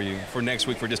expectation for you for next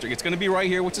week for district? It's going to be right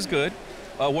here, which is good.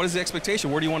 What is the expectation?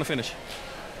 Where do you want to finish?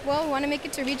 Well, we want to make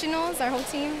it to regionals, our whole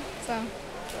team, so.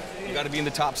 You got to be in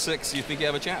the top 6. You think you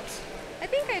have a chance? I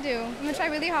think I do. I'm going to try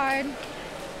really hard.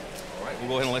 All right, we'll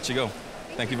go ahead and let you go.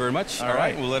 Thank you very much. All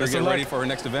right. We'll let her get ready for our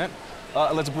next event.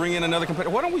 Let's bring in another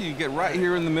competitor. Why don't we get right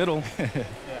here in the middle?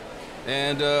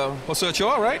 And Jose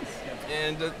Ochoa, right?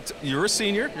 And you're a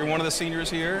senior. You're one of the seniors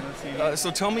here. So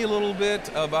tell me a little bit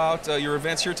about your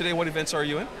events here today. What events are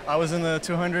you in? I was in the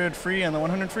 200 free and the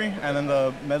 100 free, and then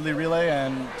the medley relay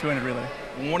and 200 relay.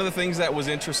 One of the things that was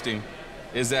interesting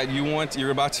is that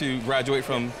you're about to graduate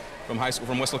from high school,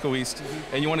 from Weslaco East,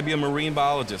 and you want to be a marine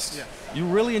biologist. Yeah. You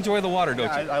really enjoy the water, don't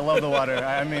you? I love the water.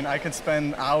 I mean, I could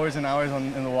spend hours and hours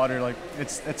in the water. Like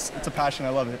it's a passion. I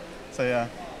love it. So yeah.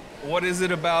 What is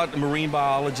it about marine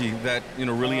biology that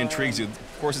really intrigues you?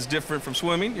 Of course, it's different from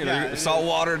swimming. Salt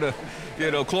water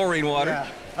to chlorine water.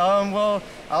 Yeah. Well,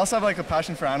 I also have like a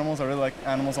passion for animals. I really like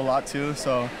animals a lot too.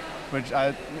 So, which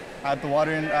I add the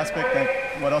water in aspect.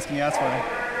 Like, what else can you ask for?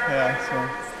 Yeah. So,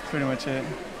 that's pretty much it.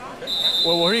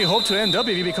 Well, where do you hope to end up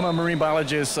if you become a marine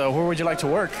biologist? Where would you like to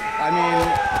work? I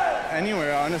mean,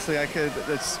 anywhere. Honestly, I could.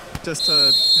 It's just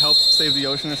to help save the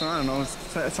ocean or something. I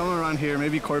don't know. Somewhere around here,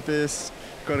 maybe Corpus.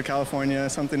 Go to California,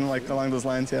 something like along those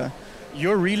lines, yeah.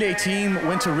 Your relay team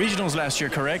went to regionals last year,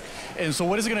 correct? And so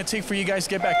what is it going to take for you guys to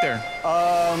get back there?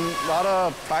 A lot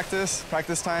of practice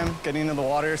time, getting into the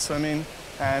water, swimming,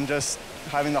 and just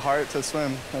having the heart to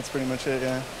swim. That's pretty much it,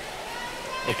 yeah.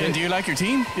 Okay. And do you like your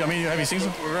team? I mean, have you seen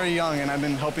some? We're very young, and I've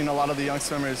been helping a lot of the young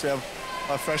swimmers. We have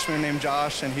a freshman named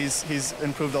Josh, and he's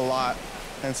improved a lot.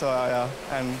 And so,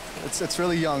 and it's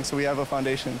really young, so we have a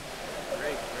foundation.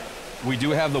 We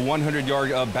do have the 100-yard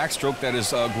backstroke that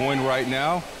is going right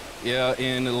now.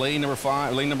 In lane number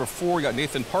 4, we got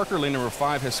Nathan Parker. Lane number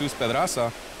 5, Jesus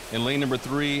Pedraza. In lane number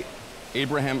 3,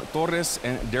 Abraham Torres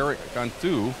and Derek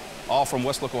Cantu, all from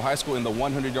Weslaco High School in the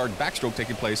 100-yard backstroke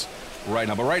taking place right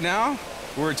now. But right now,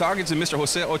 we're talking to Mr.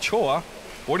 Jose Ochoa.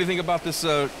 What do you think about this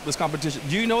competition?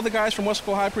 Do you know the guys from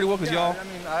Weslaco High pretty well? Because I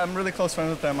mean, I'm really close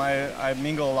friends with them. I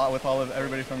mingle a lot with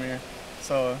everybody from here.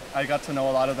 So I got to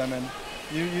know a lot of them, and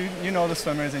you know the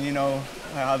swimmers, and you know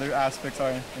how their aspects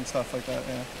are and stuff like that,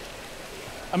 yeah.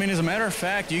 I mean, as a matter of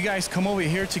fact, you guys come over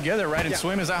here together, right, and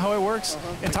swim. Is that how it works?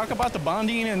 And talk about the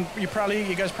bonding, and you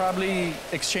guys probably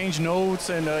exchange notes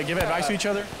and give advice to each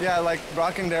other? Yeah, like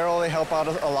Brock and Daryl, they help out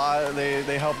a lot.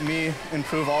 They help me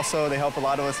improve also. They help a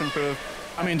lot of us improve.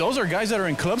 I mean, those are guys that are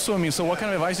in club swimming, so what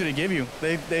kind of advice do they give you?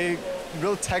 They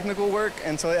real technical work,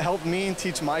 and so it helped me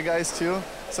teach my guys too.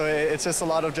 So it's just a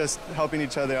lot of just helping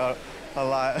each other out a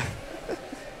lot.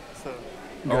 So.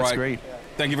 That's great.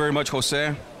 Thank you very much,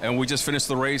 Jose. And we just finished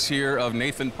the race here of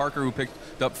Nathan Parker, who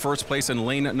picked up first place in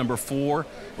lane number 4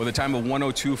 with a time of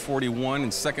 1:02.41.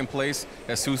 In second place,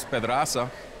 Jesus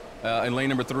Pedraza. In lane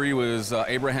number 3 was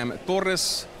Abraham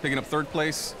Torres, picking up third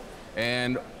place.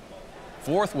 And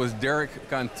fourth was Derek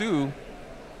Cantu.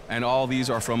 And all these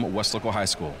are from Weslaco High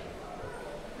School.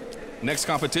 Next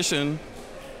competition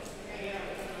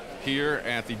here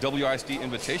at the WISD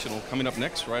Invitational. Coming up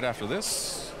next, right after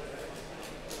this,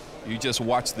 you just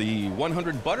watched the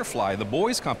 100 butterfly, the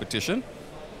boys competition,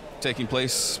 taking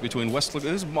place between Weslaco.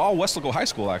 This is all Weslaco High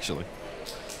School, actually.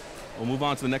 We'll move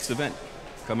on to the next event.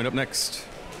 Coming up next.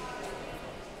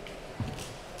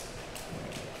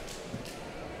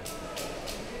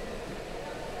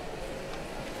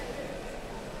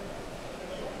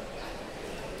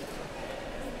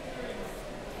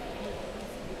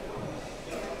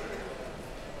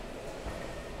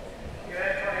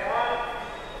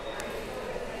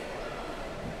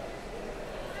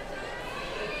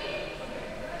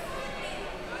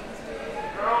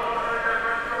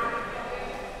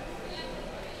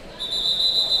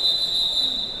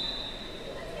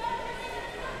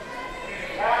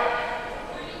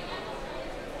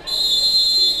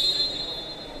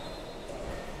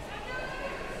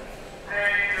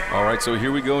 So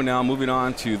here we go now, moving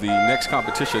on to the next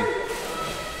competition,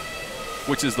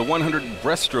 which is the 100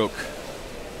 breaststroke.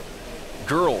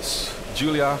 Girls,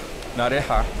 Julia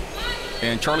Nareja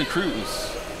and Charlie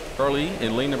Cruz. Charlie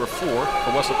in lane number 4 for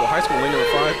Weslaco High School, lane number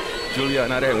 5, Julia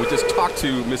Nareja. We just talked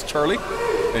to Miss Charlie,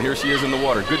 and here she is in the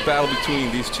water. Good battle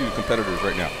between these two competitors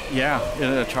right now. Yeah,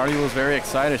 Charlie was very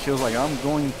excited. She was like, I'm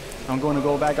going to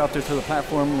go back out there to the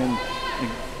platform and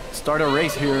start a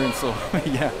race here. And so,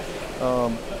 yeah.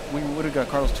 We would have got,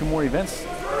 Carlos, 2 more events.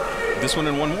 This one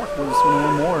and one more? This one and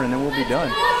one more, and then we'll be done.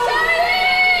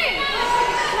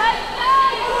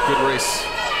 Good race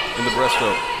in the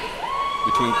breaststroke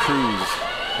between Cruz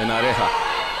and Nareja.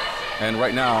 And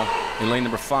right now, in lane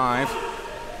number 5,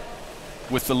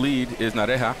 with the lead is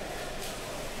Nahera,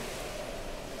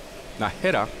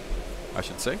 I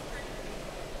should say.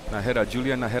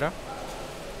 Julia Nahera.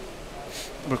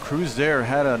 But Cruz there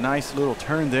had a nice little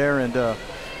turn there and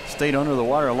stayed under the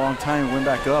water a long time, went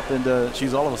back up, and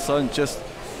she's all of a sudden just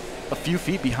a few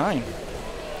feet behind.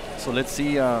 So let's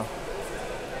see how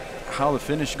the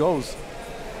finish goes.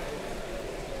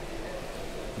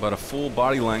 About a full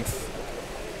body length.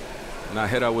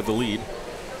 Nahera with the lead.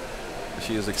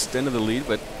 She has extended the lead,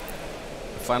 but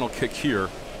the final kick here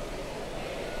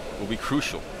will be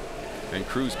crucial. And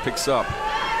Cruz picks up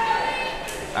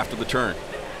after the turn.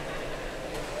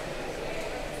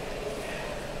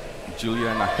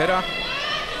 Julia Nahera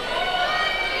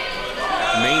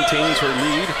maintains her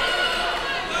lead.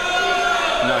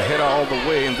 Nahera all the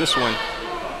way in this one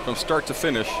from start to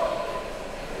finish.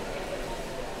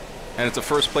 And it's a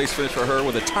first place finish for her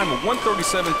with a time of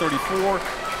 1:37.34.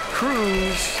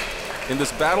 Cruz in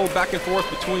this battle back and forth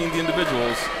between the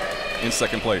individuals in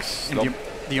second place.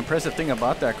 The impressive thing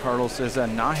about that, Carlos, is that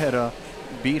Nahera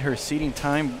beat her seating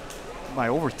time by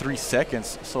over 3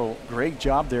 seconds. So great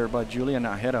job there by Julia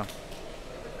Nahera.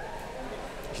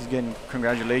 She's getting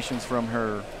congratulations from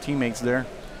her teammates there.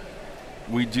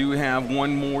 We do have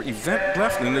one more event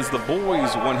left, and it's the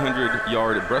boys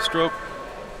 100-yard breaststroke.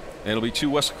 And it'll be 2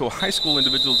 Weslaco High School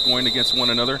individuals going against one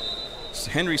another. It's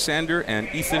Henry Sander and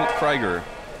Ethan Krieger.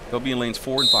 They'll be in lanes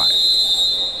 4 and 5.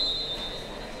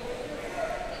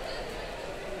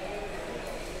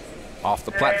 Off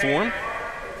the platform.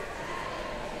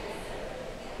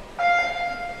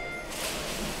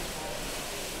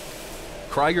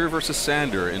 Krieger versus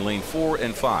Sander in lane 4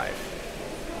 and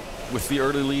 5. With the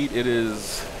early lead, it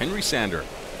is Henry Sander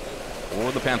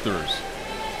for the Panthers.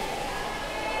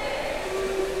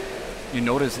 You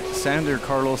notice Sander,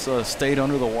 Carlos, stayed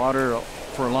under the water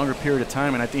for a longer period of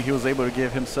time, and I think he was able to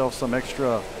give himself some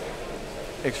extra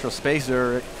space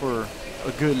there for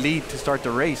a good lead to start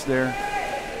the race there.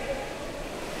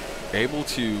 Able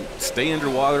to stay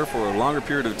underwater for a longer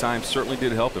period of time certainly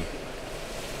did help him.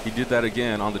 He did that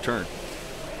again on the turn.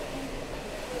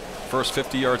 First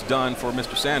 50 yards done for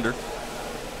Mr. Sander.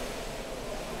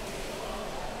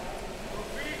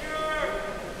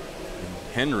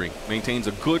 Henry maintains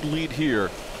a good lead here.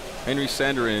 Henry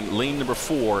Sander in lane number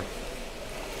 4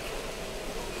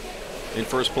 in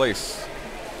first place.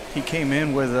 He came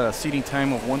in with a seating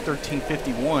time of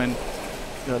 1:13.51.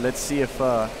 Let's see if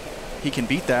he can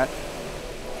beat that.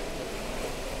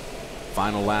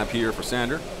 Final lap here for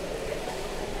Sander.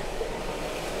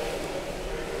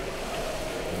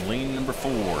 Lane number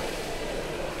 4.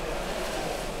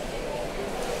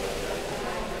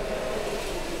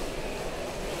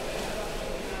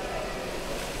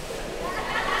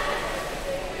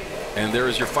 And there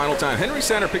is your final time. Henry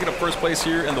Sander picking up first place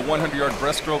here in the 100-yard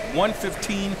breaststroke,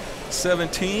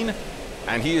 1:15.17.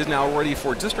 And he is now ready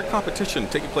for district competition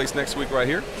taking place next week right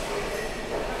here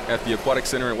at the Aquatic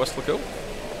Center in Weslaco.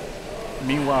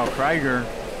 Meanwhile, Krieger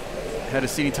had a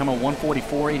seating time of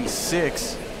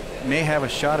 1:44.86. May have a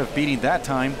shot of beating that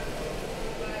time.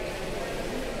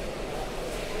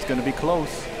 He's going to be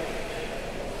close.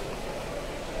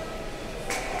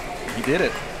 He did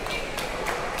it.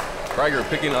 Krieger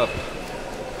picking up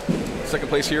second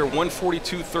place here,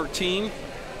 142.13.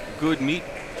 Good meet,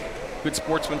 good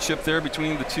sportsmanship there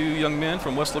between the two young men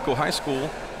from Weslaco High School.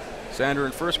 Sander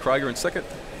in first, Krieger in second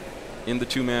in the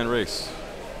two-man race.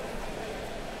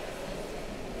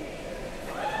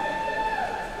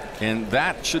 And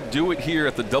that should do it here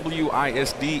at the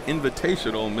WISD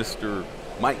Invitational, Mr.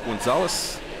 Mike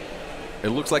Gonzalez. It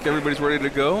looks like everybody's ready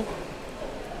to go.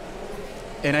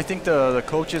 And I think the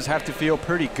coaches have to feel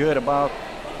pretty good about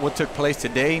what took place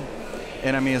today.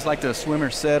 And I mean, it's like the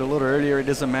swimmer said a little earlier, it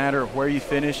doesn't matter where you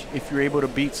finish. If you're able to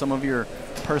beat some of your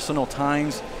personal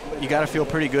times, you got to feel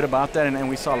pretty good about that. And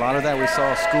we saw a lot of that. We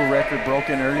saw a school record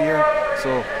broken earlier.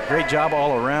 So great job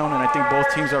all around. And I think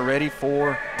both teams are ready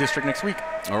for district next week.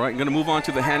 All right, I'm going to move on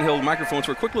to the handheld microphones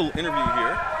for a quick little interview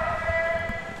here.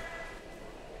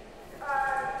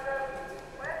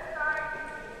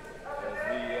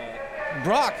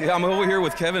 Brock, I'm over here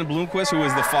with Kevin Bloomquist, who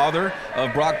is the father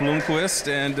of Brock Bloomquist.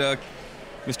 And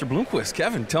Mr. Bloomquist,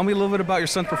 Kevin, tell me a little bit about your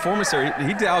son's performance there.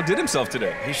 He outdid himself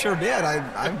today. He sure did.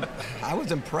 I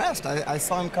was impressed. I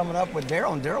saw him coming up with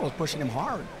Daryl, and Daryl was pushing him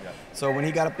hard. Yeah. So when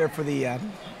he got up there for the,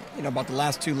 about the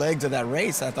last two legs of that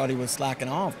race, I thought he was slacking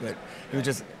off, but he was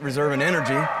just reserving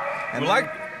energy.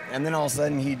 And then all of a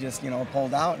sudden he just,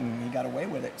 pulled out and he got away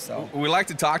with it. So we like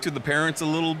to talk to the parents a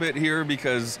little bit here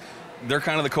because they're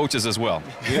kind of the coaches as well.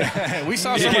 Yeah. We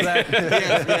saw some of that.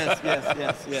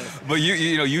 Yes. But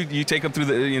you take them through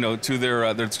the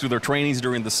to their trainings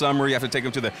during the summer. You have to take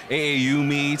them to the AAU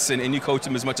meets and you coach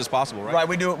them as much as possible, right? Right.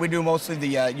 We do mostly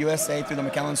the USA through the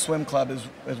McAllen Swim Club is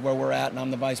where we're at, and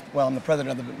I'm the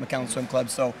president of the McAllen Swim Club.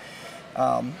 So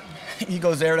he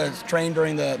goes there to train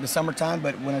during the summertime,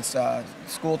 but when it's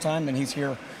school time, then he's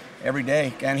here every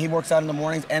day, and he works out in the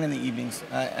mornings and in the evenings.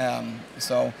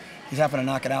 So he's having to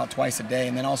knock it out twice a day.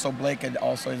 And then also Blake,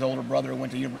 his older brother,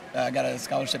 went to got a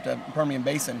scholarship to Permian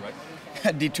Basin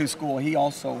at D2 school. He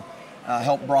also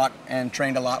helped Brock and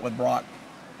trained a lot with Brock.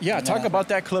 Yeah, talk about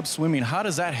that club swimming. How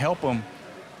does that help them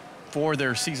for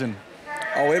their season?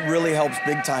 Oh, it really helps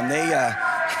big time. They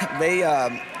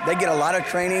get a lot of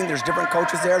training. There's different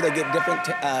coaches there. They get different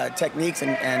techniques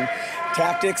and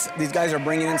tactics. These guys are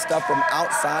bringing in stuff from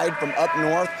outside, from up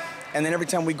north. And then every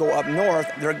time we go up north,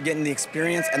 they're getting the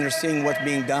experience and they're seeing what's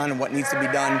being done and what needs to be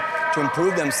done to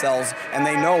improve themselves. And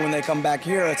they know when they come back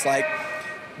here, it's like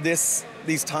these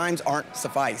times aren't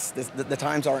suffice. The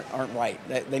times aren't right.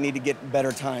 They need to get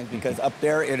better times because up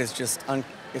there it is just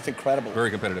it's incredible.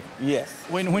 Very competitive. Yes.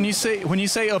 When you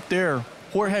say up there,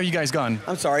 where have you guys gone?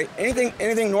 I'm sorry.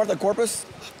 Anything north of Corpus?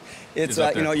 It's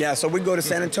So we go to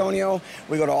San Antonio,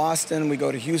 we go to Austin, we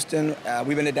go to Houston.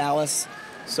 We've been to Dallas.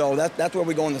 So that's where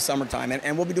we go in the summertime,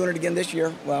 and we'll be doing it again this year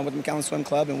with the McAllen Swim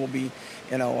Club, and we'll be,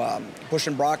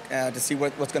 pushing Brock to see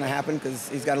what's going to happen because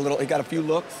he got a few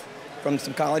looks from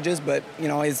some colleges, but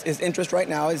his interest right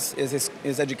now is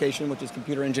his education, which is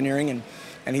computer engineering,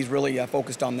 and he's really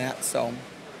focused on that. So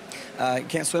you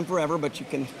can't swim forever, but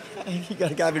you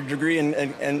got to have a degree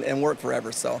and work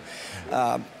forever. So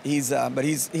he needs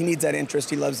that interest.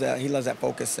 He loves that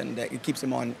focus, and it keeps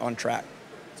him on track.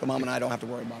 So Mom and I don't have to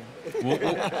worry about him.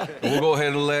 We'll go ahead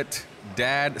and let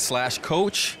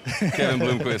Dad/Coach Kevin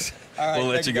Bloomquist. All right, we'll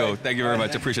let you go. guys. Thank you very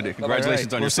much. Appreciate it.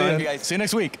 Congratulations on your son. See you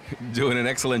next week. Doing an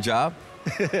excellent job.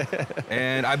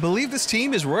 And I believe this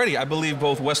team is ready. I believe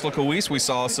both Weslaco East, we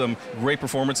saw some great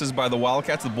performances by the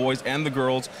Wildcats, the boys and the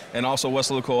girls, and also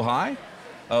Weslaco High.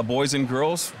 Boys and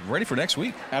girls ready for next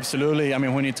week. Absolutely. I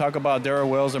mean, when you talk about Darrell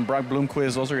Wells and Brock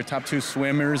Bloomquist, those are your top two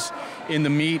swimmers in the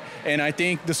meet. And I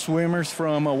think the swimmers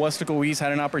from Weslaco East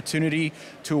had an opportunity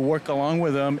to work along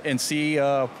with them and see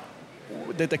the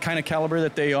kind of caliber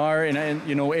that they are. And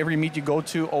every meet you go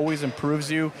to always improves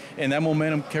you. And that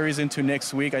momentum carries into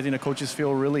next week. I think the coaches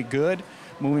feel really good.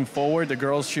 Moving forward, the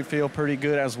girls should feel pretty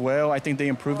good as well. I think they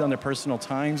improved on their personal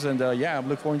times, and I'm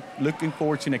looking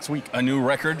forward to next week. A new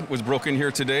record was broken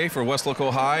here today for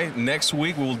Weslaco High. Next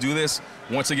week, we will do this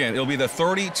once again. It'll be the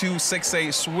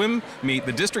 32-6A swim meet,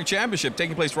 the district championship,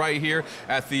 taking place right here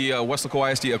at the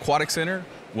Weslaco ISD Aquatic Center.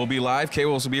 We'll be live.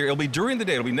 KWES will be here. It'll be during the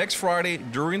day. It'll be next Friday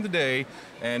during the day,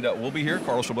 and we'll be here,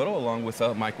 Carlos Robledo, along with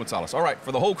Mike Gonzalez. All right,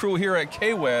 for the whole crew here at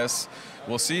KWES,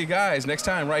 we'll see you guys next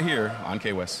time right here on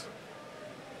KWES.